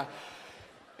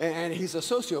 And he's a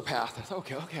sociopath. I said,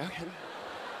 okay.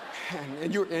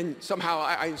 And somehow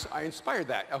I inspired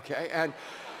that, okay?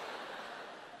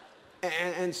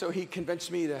 And so he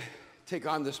convinced me to take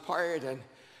on this part, and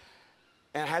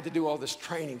I had to do all this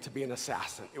training to be an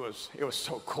assassin. It was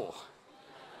so cool.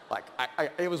 Like,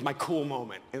 it was my cool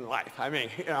moment in life. I mean,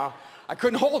 you know, I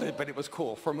couldn't hold it, but it was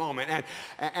cool for a moment.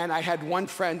 And I had one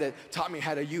friend that taught me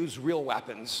how to use real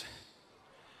weapons.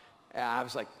 And I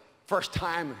was like, first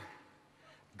time,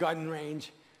 gun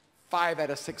range, 5 out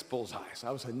of 6 bullseyes.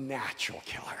 I was a natural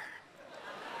killer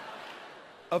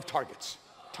of targets.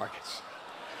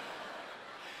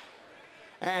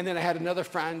 And then I had another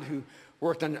friend who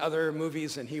worked on other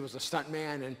movies, and he was a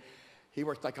stuntman, and he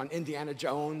worked like on Indiana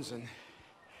Jones,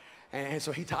 and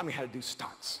so he taught me how to do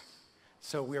stunts.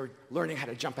 So we were learning how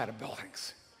to jump out of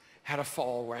buildings, how to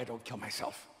fall where I don't kill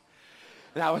myself.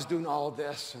 And I was doing all of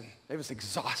this, and it was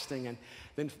exhausting.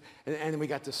 And then we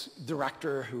got this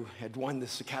director who had won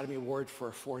this Academy Award for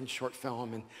a foreign short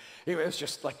film, and it was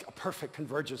just like a perfect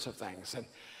convergence of things. And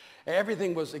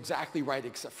everything was exactly right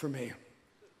except for me.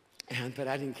 But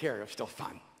I didn't care, it was still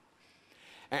fun.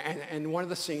 And one of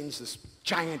the scenes, this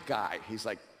giant guy, he's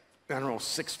like, I don't know,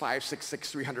 6'5", 6'6",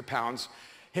 300 pounds.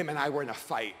 Him and I were in a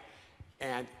fight,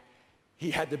 and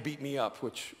he had to beat me up,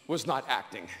 which was not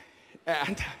acting.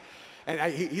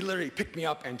 He literally picked me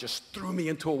up and just threw me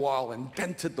into a wall and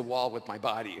dented the wall with my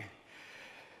body.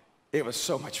 It was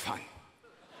so much fun.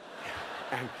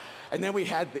 And then we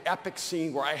had the epic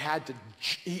scene where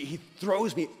he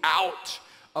throws me out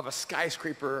of a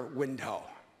skyscraper window.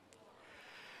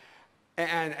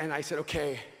 And I said,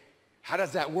 okay, how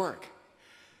does that work?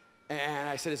 And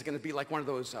I said, it's going to be like one of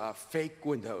those fake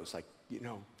windows, like,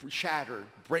 shattered,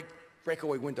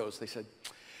 breakaway windows. They said,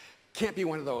 can't be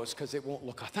one of those because it won't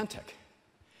look authentic.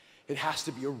 It has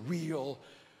to be a real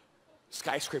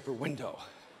skyscraper window.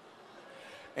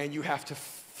 And you have to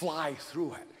fly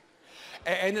through it.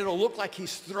 And it'll look like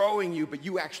he's throwing you, but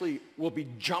you actually will be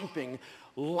jumping,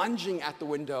 lunging at the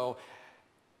window,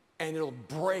 and it'll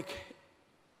break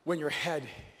when your head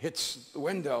hits the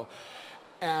window.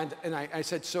 And I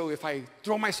said, so if I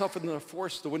throw myself into the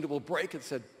force, the window will break? And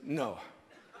said, no.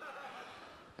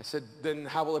 I said, then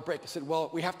how will it break? I said, well,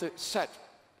 we have to set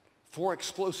 4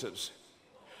 explosives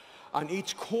on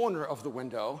each corner of the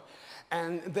window,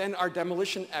 and then our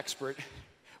demolition expert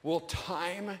will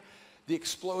time the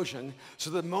explosion so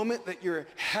the moment that your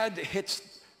head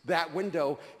hits that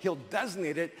window, he'll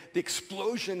designate it, the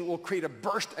explosion will create a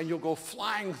burst, and you'll go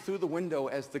flying through the window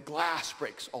as the glass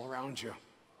breaks all around you.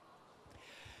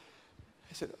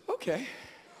 I said, okay.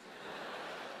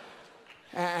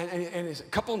 And a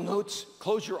couple notes: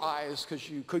 close your eyes because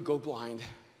you could go blind.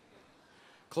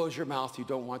 Close your mouth, you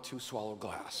don't want to swallow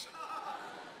glass.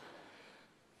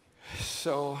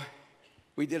 So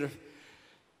we did a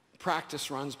practice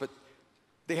runs, but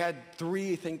they had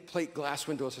 3, I think, plate glass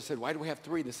windows. I said, why do we have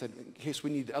 3? They said, in case we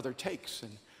need other takes.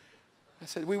 And I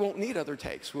said, we won't need other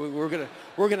takes. We're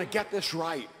gonna get this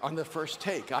right on the first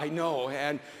take. I know.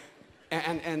 And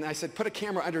I said, put a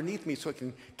camera underneath me so it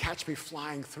can catch me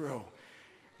flying through.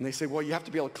 And they said, well, you have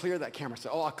to be able to clear that camera. I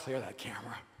said, oh, I'll clear that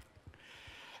camera.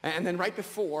 And then right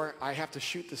before I have to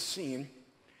shoot the scene,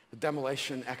 the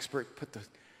demolition expert put the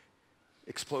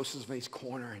explosives in each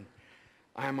corner, and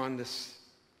I'm on this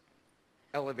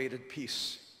elevated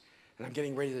piece, and I'm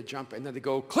getting ready to jump, and then they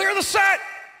go, clear the set!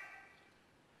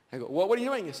 I go, well, what are you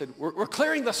doing? He said, we're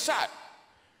clearing the set. I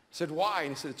said, why?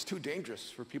 And he said, it's too dangerous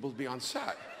for people to be on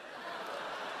set.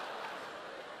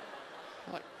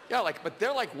 I'm like, yeah, but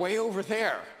they're like way over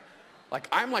there. Like,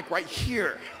 I'm like right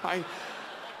here.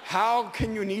 How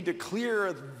can you need to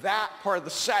clear that part of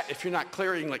the set if you're not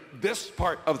clearing like this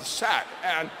part of the set?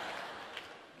 And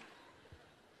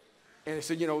they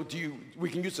said, we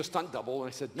can use the stunt double. And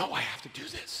I said, no, I have to do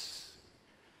this.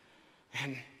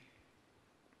 And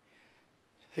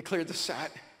they cleared the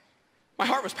set. My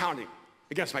heart was pounding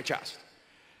against my chest.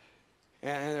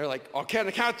 And they're like, okay, on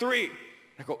the count of 3.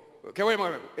 I go, okay, wait a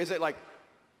moment. Is it like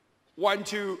 1,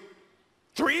 2,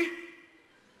 3?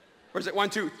 Or is it 1,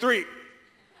 2, 3? I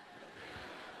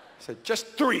said, just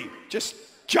 3. Just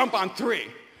jump on 3.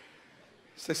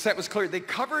 So the set was cleared. They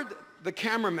covered the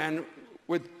cameramen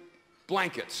with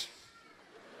blankets.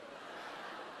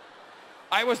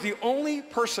 I was the only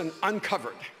person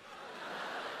uncovered.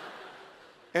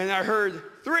 And I heard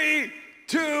 3,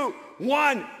 2,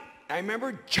 1. I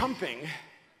remember jumping,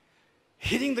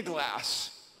 hitting the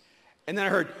glass, and then I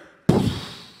heard poof.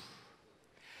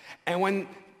 And when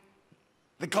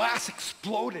the glass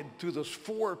exploded through those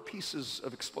 4 pieces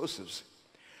of explosives,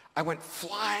 I went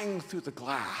flying through the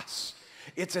glass.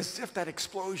 It's as if that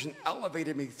explosion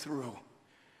elevated me through.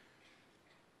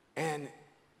 And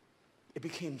it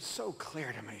became so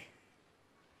clear to me.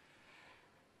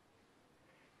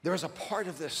 There was a part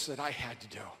of this that I had to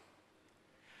do.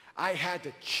 I had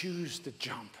to choose to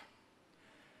jump.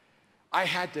 I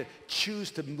had to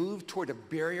choose to move toward a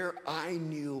barrier I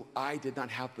knew I did not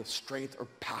have the strength or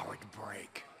power to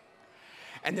break.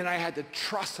 And then I had to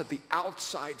trust that the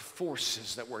outside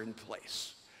forces that were in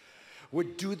place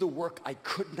would do the work I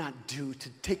could not do to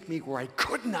take me where I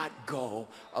could not go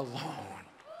alone.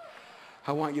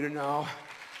 I want you to know,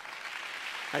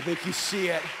 I think you see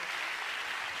it.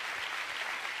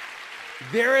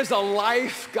 There is a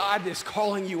life God is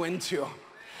calling you into.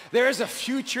 There is a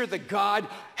future that God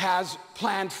has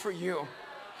planned for you.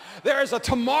 There is a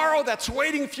tomorrow that's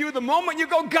waiting for you the moment you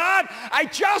go, God, I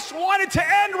just want it to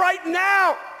end right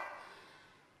now.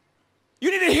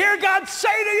 You need to hear God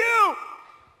say to you,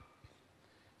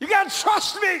 you got to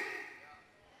trust me.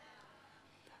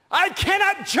 I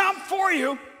cannot jump for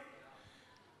you.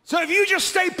 So if you just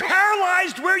stay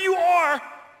paralyzed where you are,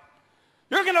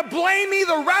 you're going to blame me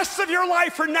the rest of your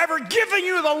life for never giving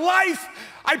you the life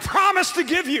I promised to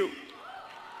give you.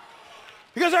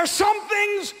 Because there are some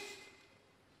things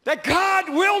that God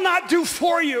will not do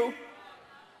for you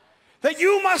that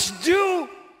you must do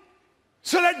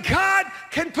so that God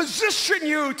can position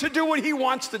you to do what he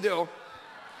wants to do.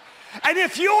 And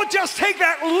if you'll just take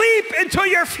that leap into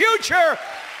your future,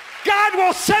 God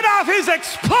will set off his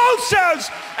explosives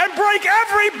and break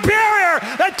every barrier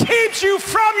that keeps you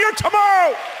from your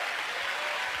tomorrow.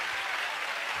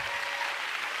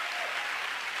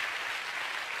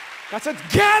 God said,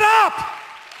 get up!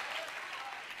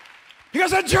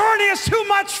 Because the journey is too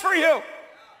much for you.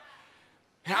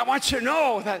 And I want you to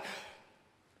know that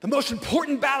the most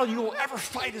important battle you will ever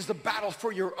fight is the battle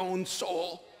for your own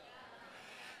soul.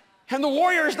 And the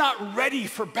warrior is not ready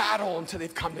for battle until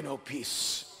they've come to know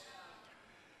peace.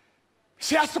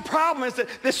 See, that's the problem, is that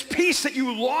this peace that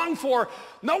you long for,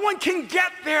 no one can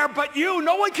get there but you.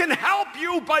 No one can help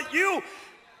you but you.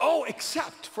 Oh,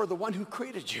 except for the one who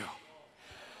created you.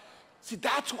 See,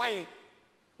 that's why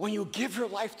when you give your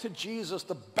life to Jesus,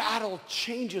 the battle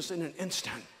changes in an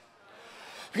instant.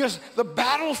 Because the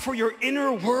battle for your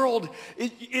inner world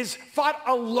is fought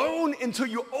alone until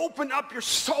you open up your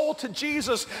soul to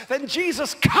Jesus. Then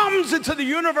Jesus comes into the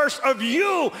universe of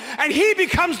you, and he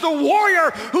becomes the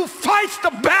warrior who fights the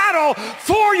battle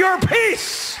for your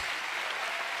peace.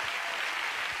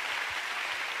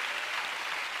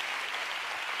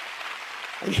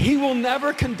 And he will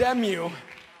never condemn you.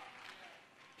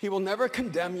 He will never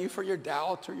condemn you for your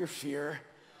doubt or your fear.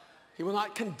 He will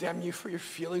not condemn you for your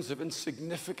feelings of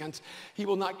insignificance. He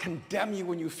will not condemn you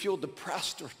when you feel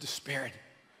depressed or despaired.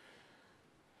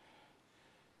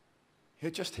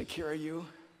 He'll just take care of you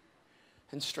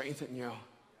and strengthen you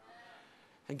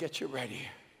and get you ready,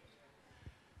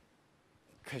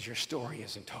 because your story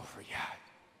isn't over yet.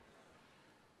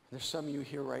 There's some of you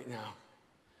here right now.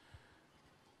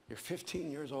 You're 15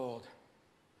 years old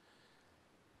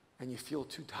and you feel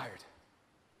too tired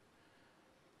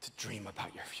to dream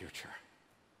about your future.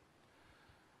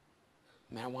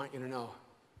 Man, I want you to know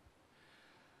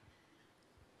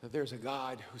that there's a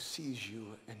God who sees you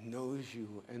and knows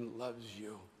you and loves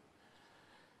you.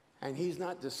 And he's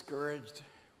not discouraged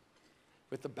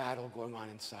with the battle going on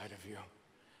inside of you.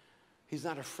 He's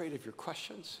not afraid of your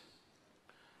questions.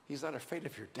 He's not afraid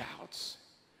of your doubts.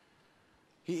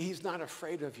 He's not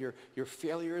afraid of your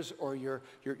failures or your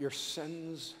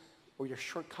sins or your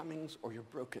shortcomings or your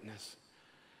brokenness.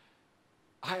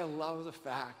 I love the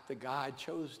fact that God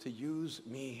chose to use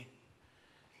me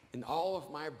in all of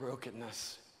my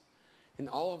brokenness, in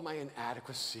all of my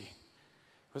inadequacy,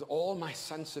 with all my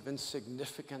sense of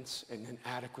insignificance and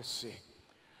inadequacy.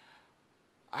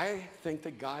 I think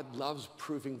that God loves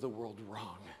proving the world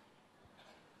wrong.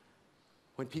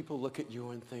 When people look at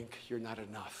you and think you're not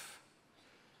enough,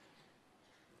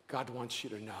 God wants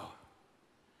you to know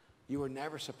you were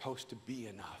never supposed to be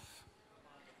enough.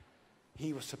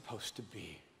 He was supposed to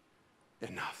be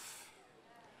enough.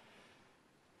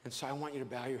 And so I want you to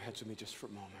bow your heads with me just for a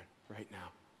moment right now.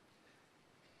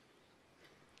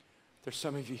 There's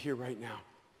some of you here right now,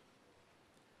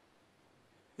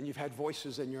 and you've had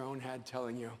voices in your own head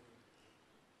telling you,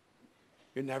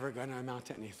 you're never going to amount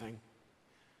to anything.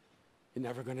 You're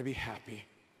never going to be happy.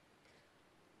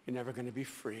 You're never going to be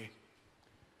free.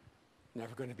 You're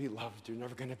never going to be loved. You're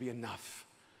never going to be enough.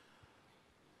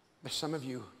 There's some of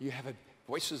you, you have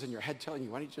voices in your head telling you,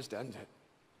 why don't you just end it?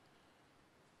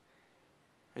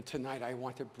 And tonight I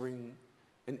want to bring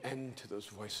an end to those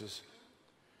voices.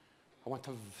 I want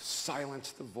to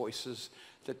silence the voices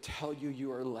that tell you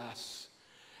you are less.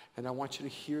 And I want you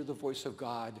to hear the voice of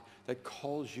God that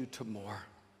calls you to more.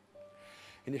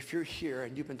 And if you're here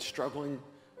and you've been struggling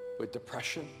with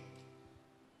depression,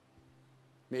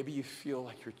 maybe you feel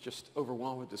like you're just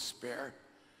overwhelmed with despair.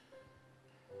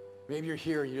 Maybe you're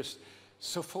here and you're just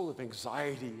so full of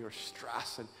anxiety or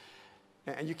stress,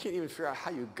 and you can't even figure out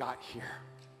how you got here.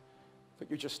 But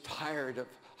you're just tired of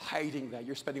hiding that.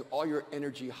 You're spending all your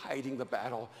energy hiding the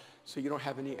battle, so you don't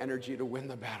have any energy to win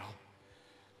the battle.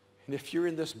 And if you're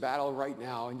in this battle right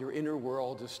now and your inner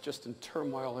world is just in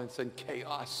turmoil and it's in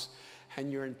chaos,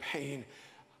 and you're in pain,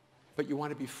 but you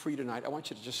want to be free tonight, I want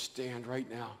you to just stand right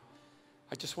now.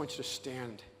 I just want you to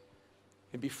stand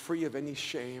and be free of any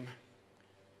shame.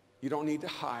 You don't need to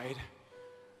hide.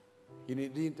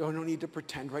 You don't need to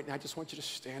pretend right now. I just want you to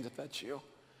stand if that's you. You're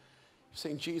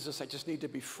saying, Jesus, I just need to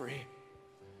be free.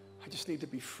 I just need to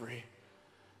be free.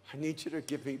 I need you to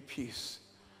give me peace.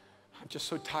 I'm just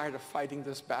so tired of fighting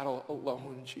this battle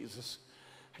alone, Jesus.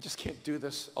 I just can't do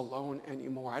this alone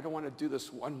anymore. I don't want to do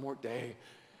this one more day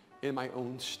in my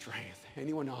own strength.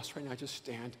 Anyone else right now, just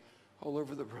stand all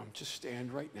over the room. Just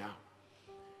stand right now.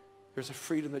 There's a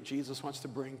freedom that Jesus wants to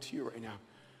bring to you right now.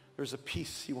 There's a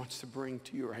peace he wants to bring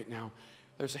to you right now.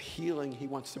 There's a healing he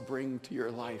wants to bring to your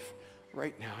life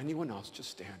right now. Anyone else, just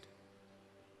stand.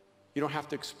 You don't have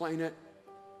to explain it.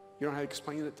 You don't have to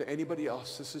explain it to anybody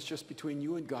else. This is just between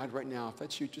you and God right now. If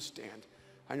that's you, just stand.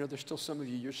 I know there's still some of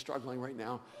you, you're struggling right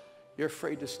now. You're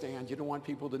afraid to stand. You don't want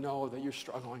people to know that you're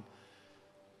struggling.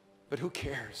 But who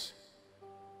cares?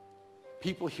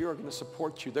 People here are going to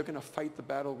support you. They're going to fight the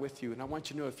battle with you. And I want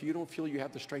you to know, if you don't feel you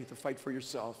have the strength to fight for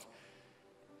yourself,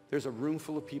 there's a room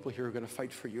full of people here who are going to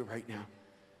fight for you right now.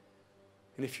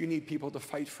 And if you need people to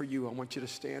fight for you, I want you to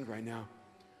stand right now.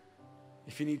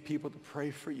 If you need people to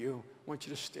pray for you, I want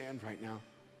you to stand right now.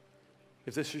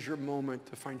 If this is your moment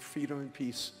to find freedom and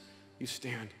peace, you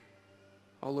stand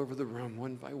all over the room,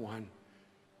 one by one.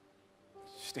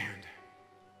 Stand.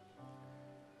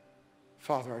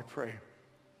 Father, I pray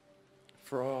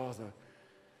for all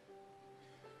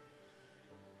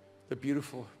the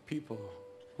beautiful people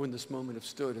who in this moment have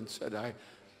stood and said,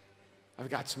 I've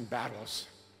got some battles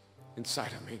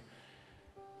inside of me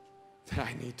that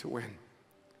I need to win.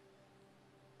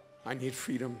 I need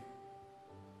freedom.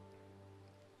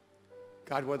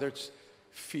 God, whether it's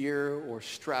fear or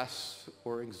stress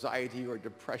or anxiety or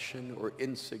depression or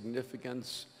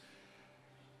insignificance,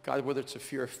 God, whether it's a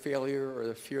fear of failure or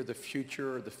the fear of the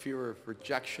future or the fear of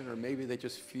rejection, or maybe they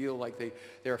just feel like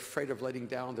they're afraid of letting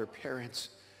down their parents.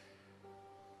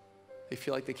 They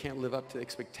feel like they can't live up to the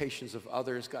expectations of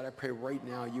others. God, I pray right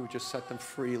now you would just set them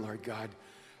free, Lord God.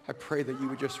 I pray that you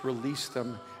would just release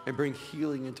them and bring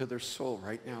healing into their soul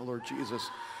right now, Lord Jesus.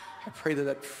 I pray that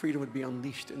that freedom would be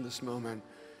unleashed in this moment.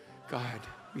 God,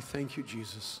 we thank you,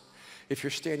 Jesus. If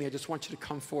you're standing, I just want you to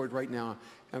come forward right now.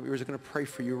 And we're just going to pray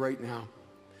for you right now.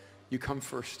 You come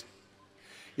first.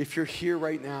 If you're here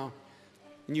right now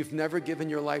and you've never given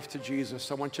your life to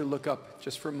Jesus, I want you to look up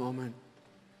just for a moment.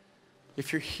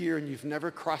 If you're here and you've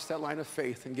never crossed that line of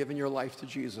faith and given your life to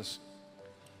Jesus,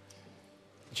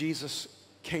 Jesus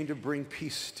came to bring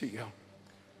peace to you.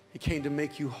 He came to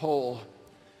make you whole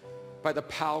by the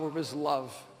power of his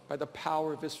love, by the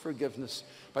power of his forgiveness,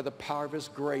 by the power of his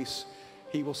grace.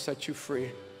 He will set you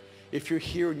free. If you're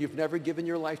here and you've never given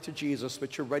your life to Jesus,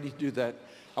 but you're ready to do that,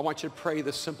 I want you to pray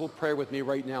this simple prayer with me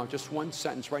right now. Just one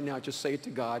sentence right now. Just say it to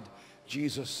God.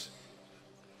 Jesus,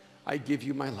 I give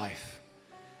you my life.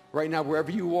 Right now,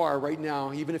 wherever you are right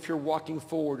now, even if you're walking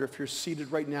forward or if you're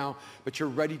seated right now, but you're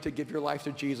ready to give your life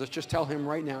to Jesus, just tell him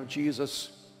right now,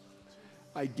 Jesus,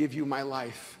 I give you my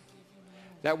life.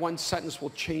 That one sentence will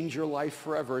change your life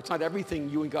forever. It's not everything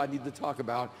you and God need to talk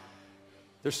about.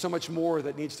 There's so much more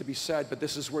that needs to be said, but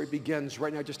this is where it begins.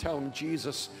 Right now, just tell him,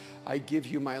 Jesus, I give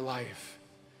you my life.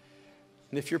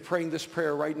 And if you're praying this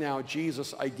prayer right now,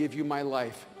 Jesus, I give you my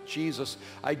life. Jesus,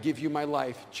 I give you my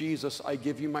life. Jesus, I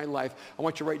give you my life. I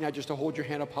want you right now just to hold your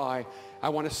hand up high. I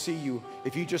want to see you.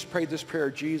 If you just prayed this prayer,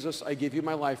 Jesus, I give you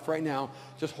my life right now,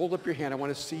 just hold up your hand. I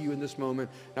want to see you in this moment,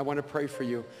 and I want to pray for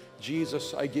you.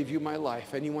 Jesus, I give you my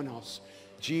life. Anyone else?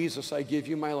 Jesus, I give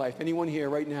you my life. Anyone here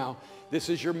right now? This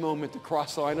is your moment to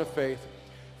cross the line of faith.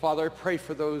 Father, I pray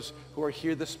for those who are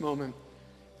here this moment,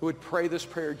 who would pray this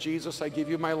prayer, Jesus, I give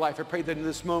you my life. I pray that in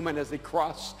this moment as they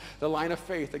cross the line of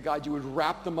faith, that God, you would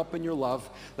wrap them up in your love.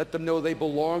 Let them know they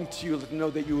belong to you. Let them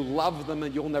know that you love them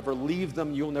and you'll never leave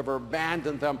them. You'll never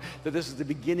abandon them. That this is the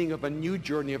beginning of a new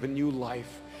journey, of a new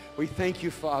life. We thank you,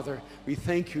 Father. We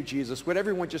thank you, Jesus. Would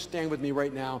everyone just stand with me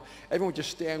right now? Everyone just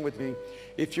stand with me.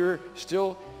 If you're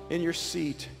still in your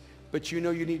seat, but you know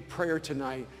you need prayer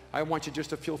tonight, I want you just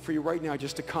to feel free right now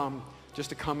just to come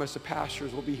as the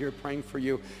pastors will be here praying for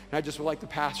you. And I just would like the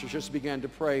pastors just to begin to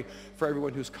pray for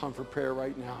everyone who's come for prayer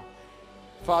right now.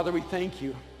 Father, we thank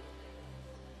you.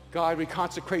 God, we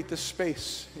consecrate this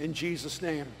space in Jesus'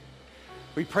 name.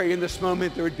 We pray in this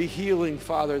moment there would be healing,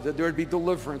 Father, that there would be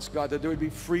deliverance, God, that there would be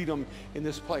freedom in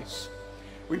this place.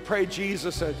 We pray,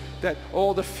 Jesus, that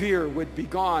all the fear would be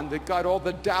gone, that God, all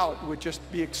the doubt would just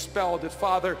be expelled, that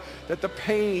Father, that the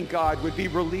pain, God, would be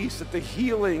released, that the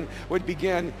healing would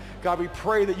begin. God, we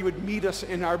pray that you would meet us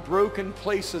in our broken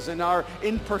places, in our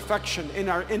imperfection, in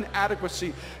our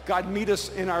inadequacy. God, meet us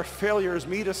in our failures,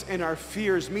 meet us in our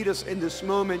fears, meet us in this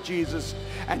moment, Jesus,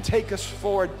 and take us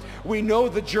forward. We know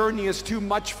the journey is too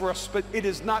much for us, but it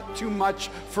is not too much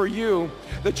for you.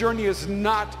 The journey is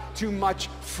not too much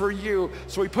for you.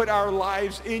 So we put our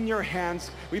lives in your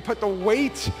hands. We put the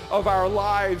weight of our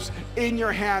lives in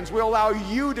your hands. We allow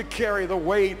you to carry the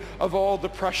weight of all the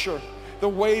pressure, the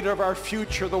weight of our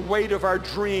future, the weight of our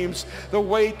dreams, the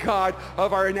weight, God,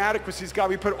 of our inadequacies. God,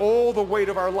 we put all the weight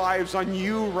of our lives on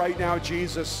you right now,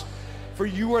 Jesus, for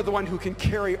you are the one who can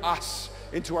carry us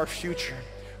into our future.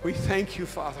 We thank you,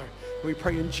 Father. We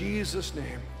pray in Jesus'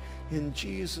 name. In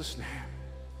Jesus' name.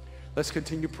 Let's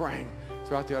continue praying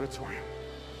throughout the auditorium.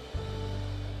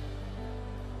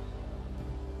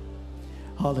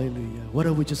 Hallelujah. Why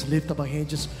don't we just lift up our hands,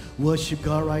 just worship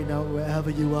God right now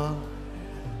wherever you are.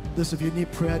 Those of you who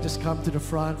need prayer, just come to the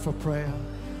front for prayer.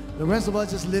 The rest of us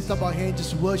just lift up our hands,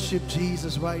 just worship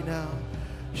Jesus right now.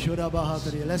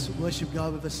 Let's worship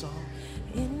God with a song.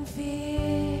 In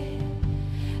fear,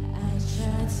 I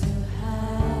try to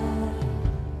hide,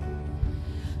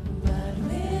 but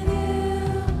with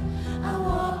you, I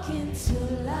walk into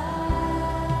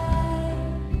light.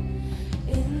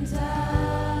 In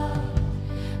doubt,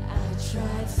 I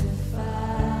try to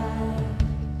fight,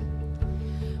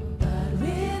 but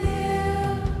with you,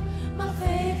 my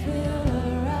faith will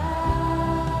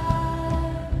arise.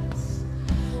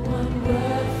 One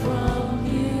word from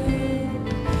you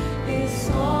is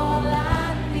all I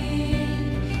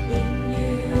need. In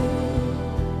you,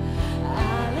 I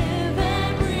live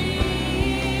and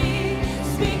breathe.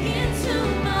 Speak into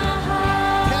my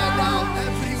heart.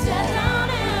 Tear down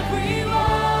every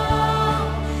wall.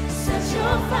 Set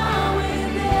your fire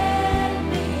within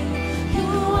me.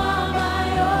 You are my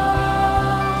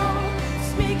all.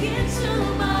 Speak into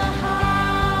my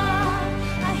heart.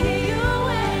 I hear you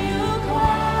when you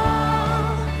call.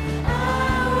 I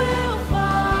will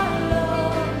follow,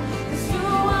 'cause you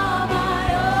are my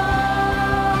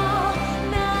all.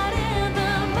 Not in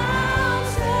the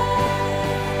mountain,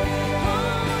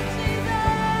 oh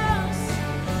Jesus.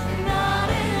 Not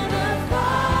in the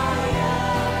fire,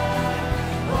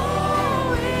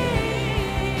 oh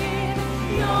wind.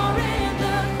 You're in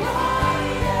the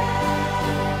quiet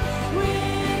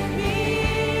with me.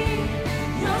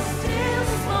 You're still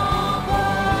small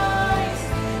voice.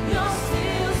 You're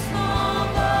still small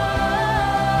voice.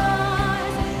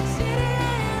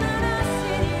 Sitting on a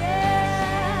city.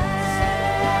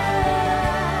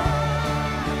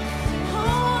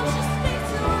 Oh, just speak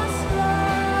to us,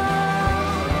 Lord.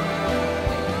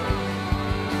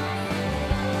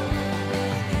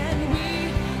 And we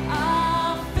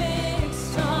are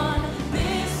fixed on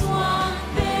this one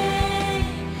thing,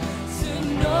 to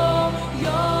know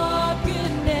your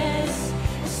goodness,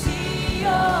 see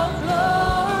your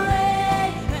glory,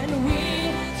 and we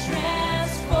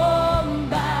transformed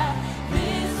by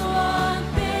this one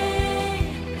thing,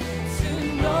 to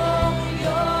know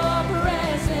your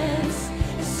presence,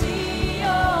 see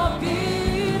your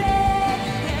beauty,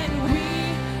 and we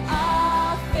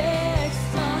are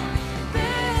fixed on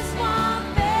this one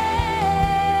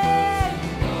thing.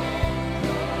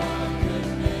 Know your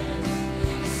goodness,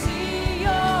 see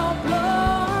your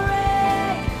glory.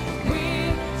 We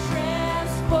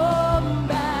transformed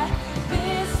by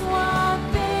this one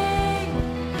thing,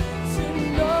 to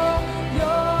know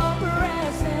your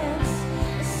presence,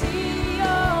 see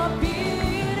your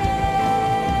beauty.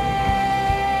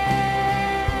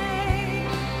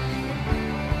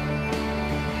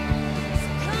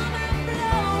 Come and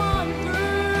blow on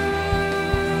through.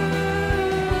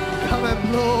 Come and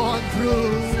blow on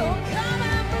through. So come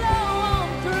and blow on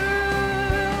through.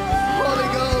 Holy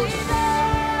Ghost,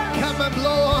 come and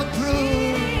blow on through.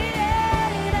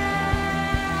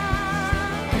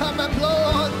 Come and blow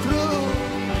on through.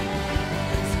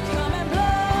 Come and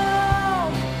blow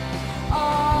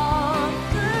on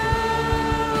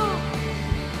through.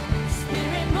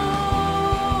 Spirit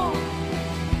move.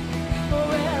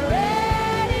 We're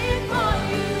ready for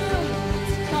you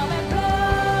to come and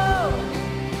blow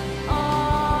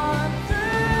on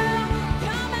through.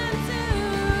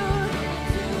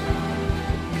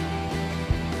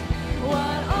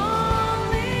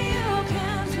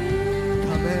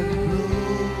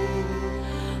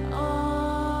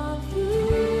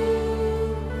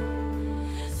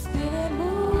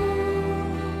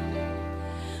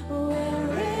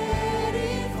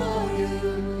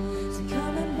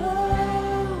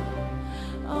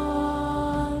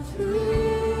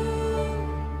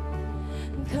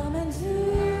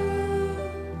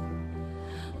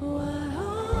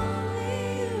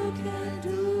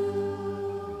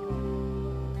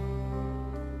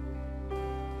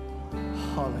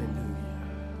 Hallelujah.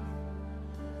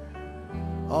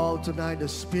 Oh, tonight the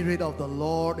Spirit of the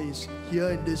Lord is here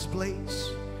in this place.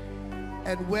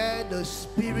 And where the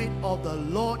Spirit of the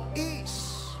Lord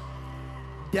is,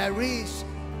 there is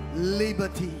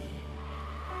liberty.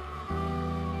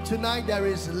 Tonight there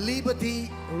is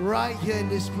liberty right here in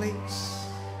this place.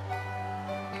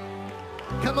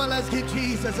 Come on, let's give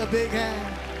Jesus a big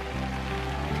hand.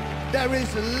 There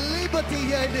is liberty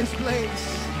here in this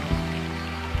place.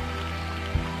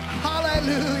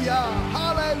 Hallelujah,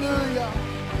 hallelujah,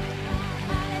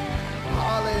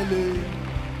 hallelujah,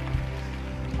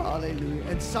 hallelujah.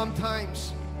 And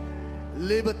sometimes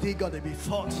liberty gotta be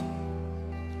fought.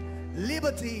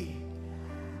 Liberty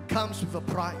comes with a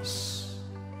price.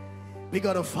 We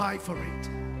gotta fight for it.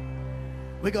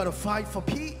 We gotta fight for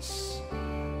peace.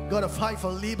 Gotta fight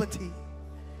for liberty.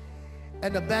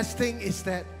 And the best thing is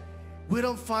that we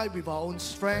don't fight with our own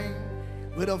strength.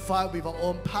 We don't fight with our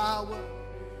own power.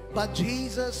 But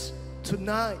Jesus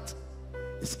tonight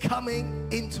is coming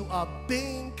into our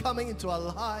being, coming into our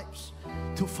lives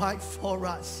to fight for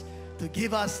us, to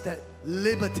give us that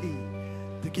liberty,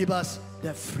 to give us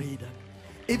that freedom.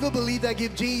 If you believe that,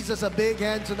 give Jesus a big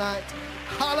hand tonight.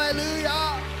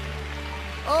 Hallelujah.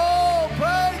 Oh,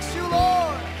 praise you,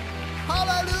 Lord.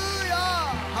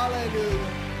 Hallelujah. Hallelujah.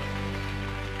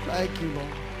 Thank you,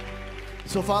 Lord.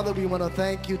 So, Father, we want to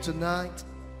thank you tonight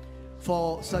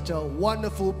for such a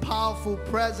wonderful, powerful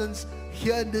presence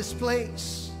here in this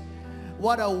place.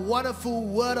 What a wonderful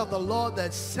word of the Lord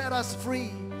that set us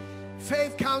free.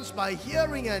 Faith comes by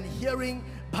hearing, and hearing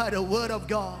by the word of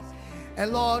God.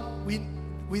 And Lord,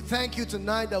 we thank you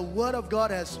tonight. The word of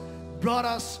God has brought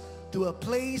us to a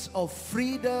place of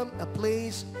freedom, a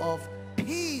place of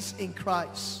peace in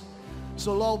Christ.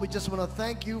 So Lord, we just want to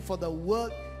thank you for the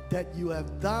work that you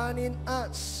have done in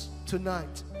us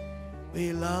tonight.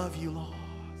 We love you, Lord.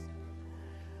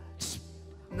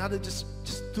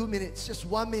 Just 2 minutes, just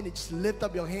 1 minute, just lift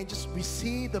up your hand, just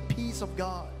receive the peace of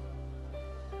God.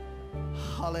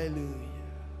 Hallelujah.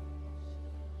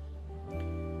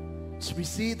 Just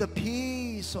receive the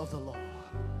peace of the Lord.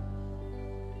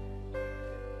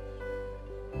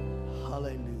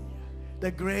 Hallelujah.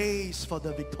 The grace for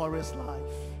the victorious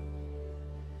life.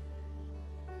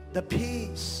 The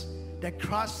peace that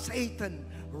crushed Satan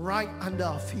right under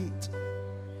our feet.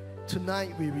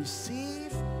 Tonight we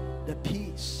receive the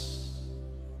peace.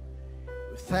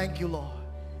 We thank you, Lord.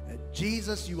 And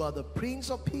Jesus, you are the Prince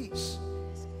of Peace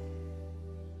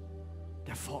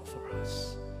that fought for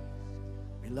us.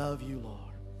 We love you,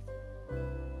 Lord.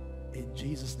 In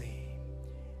Jesus' name.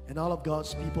 And all of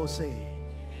God's people say,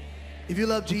 if you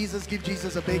love Jesus, give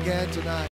Jesus a big hand tonight.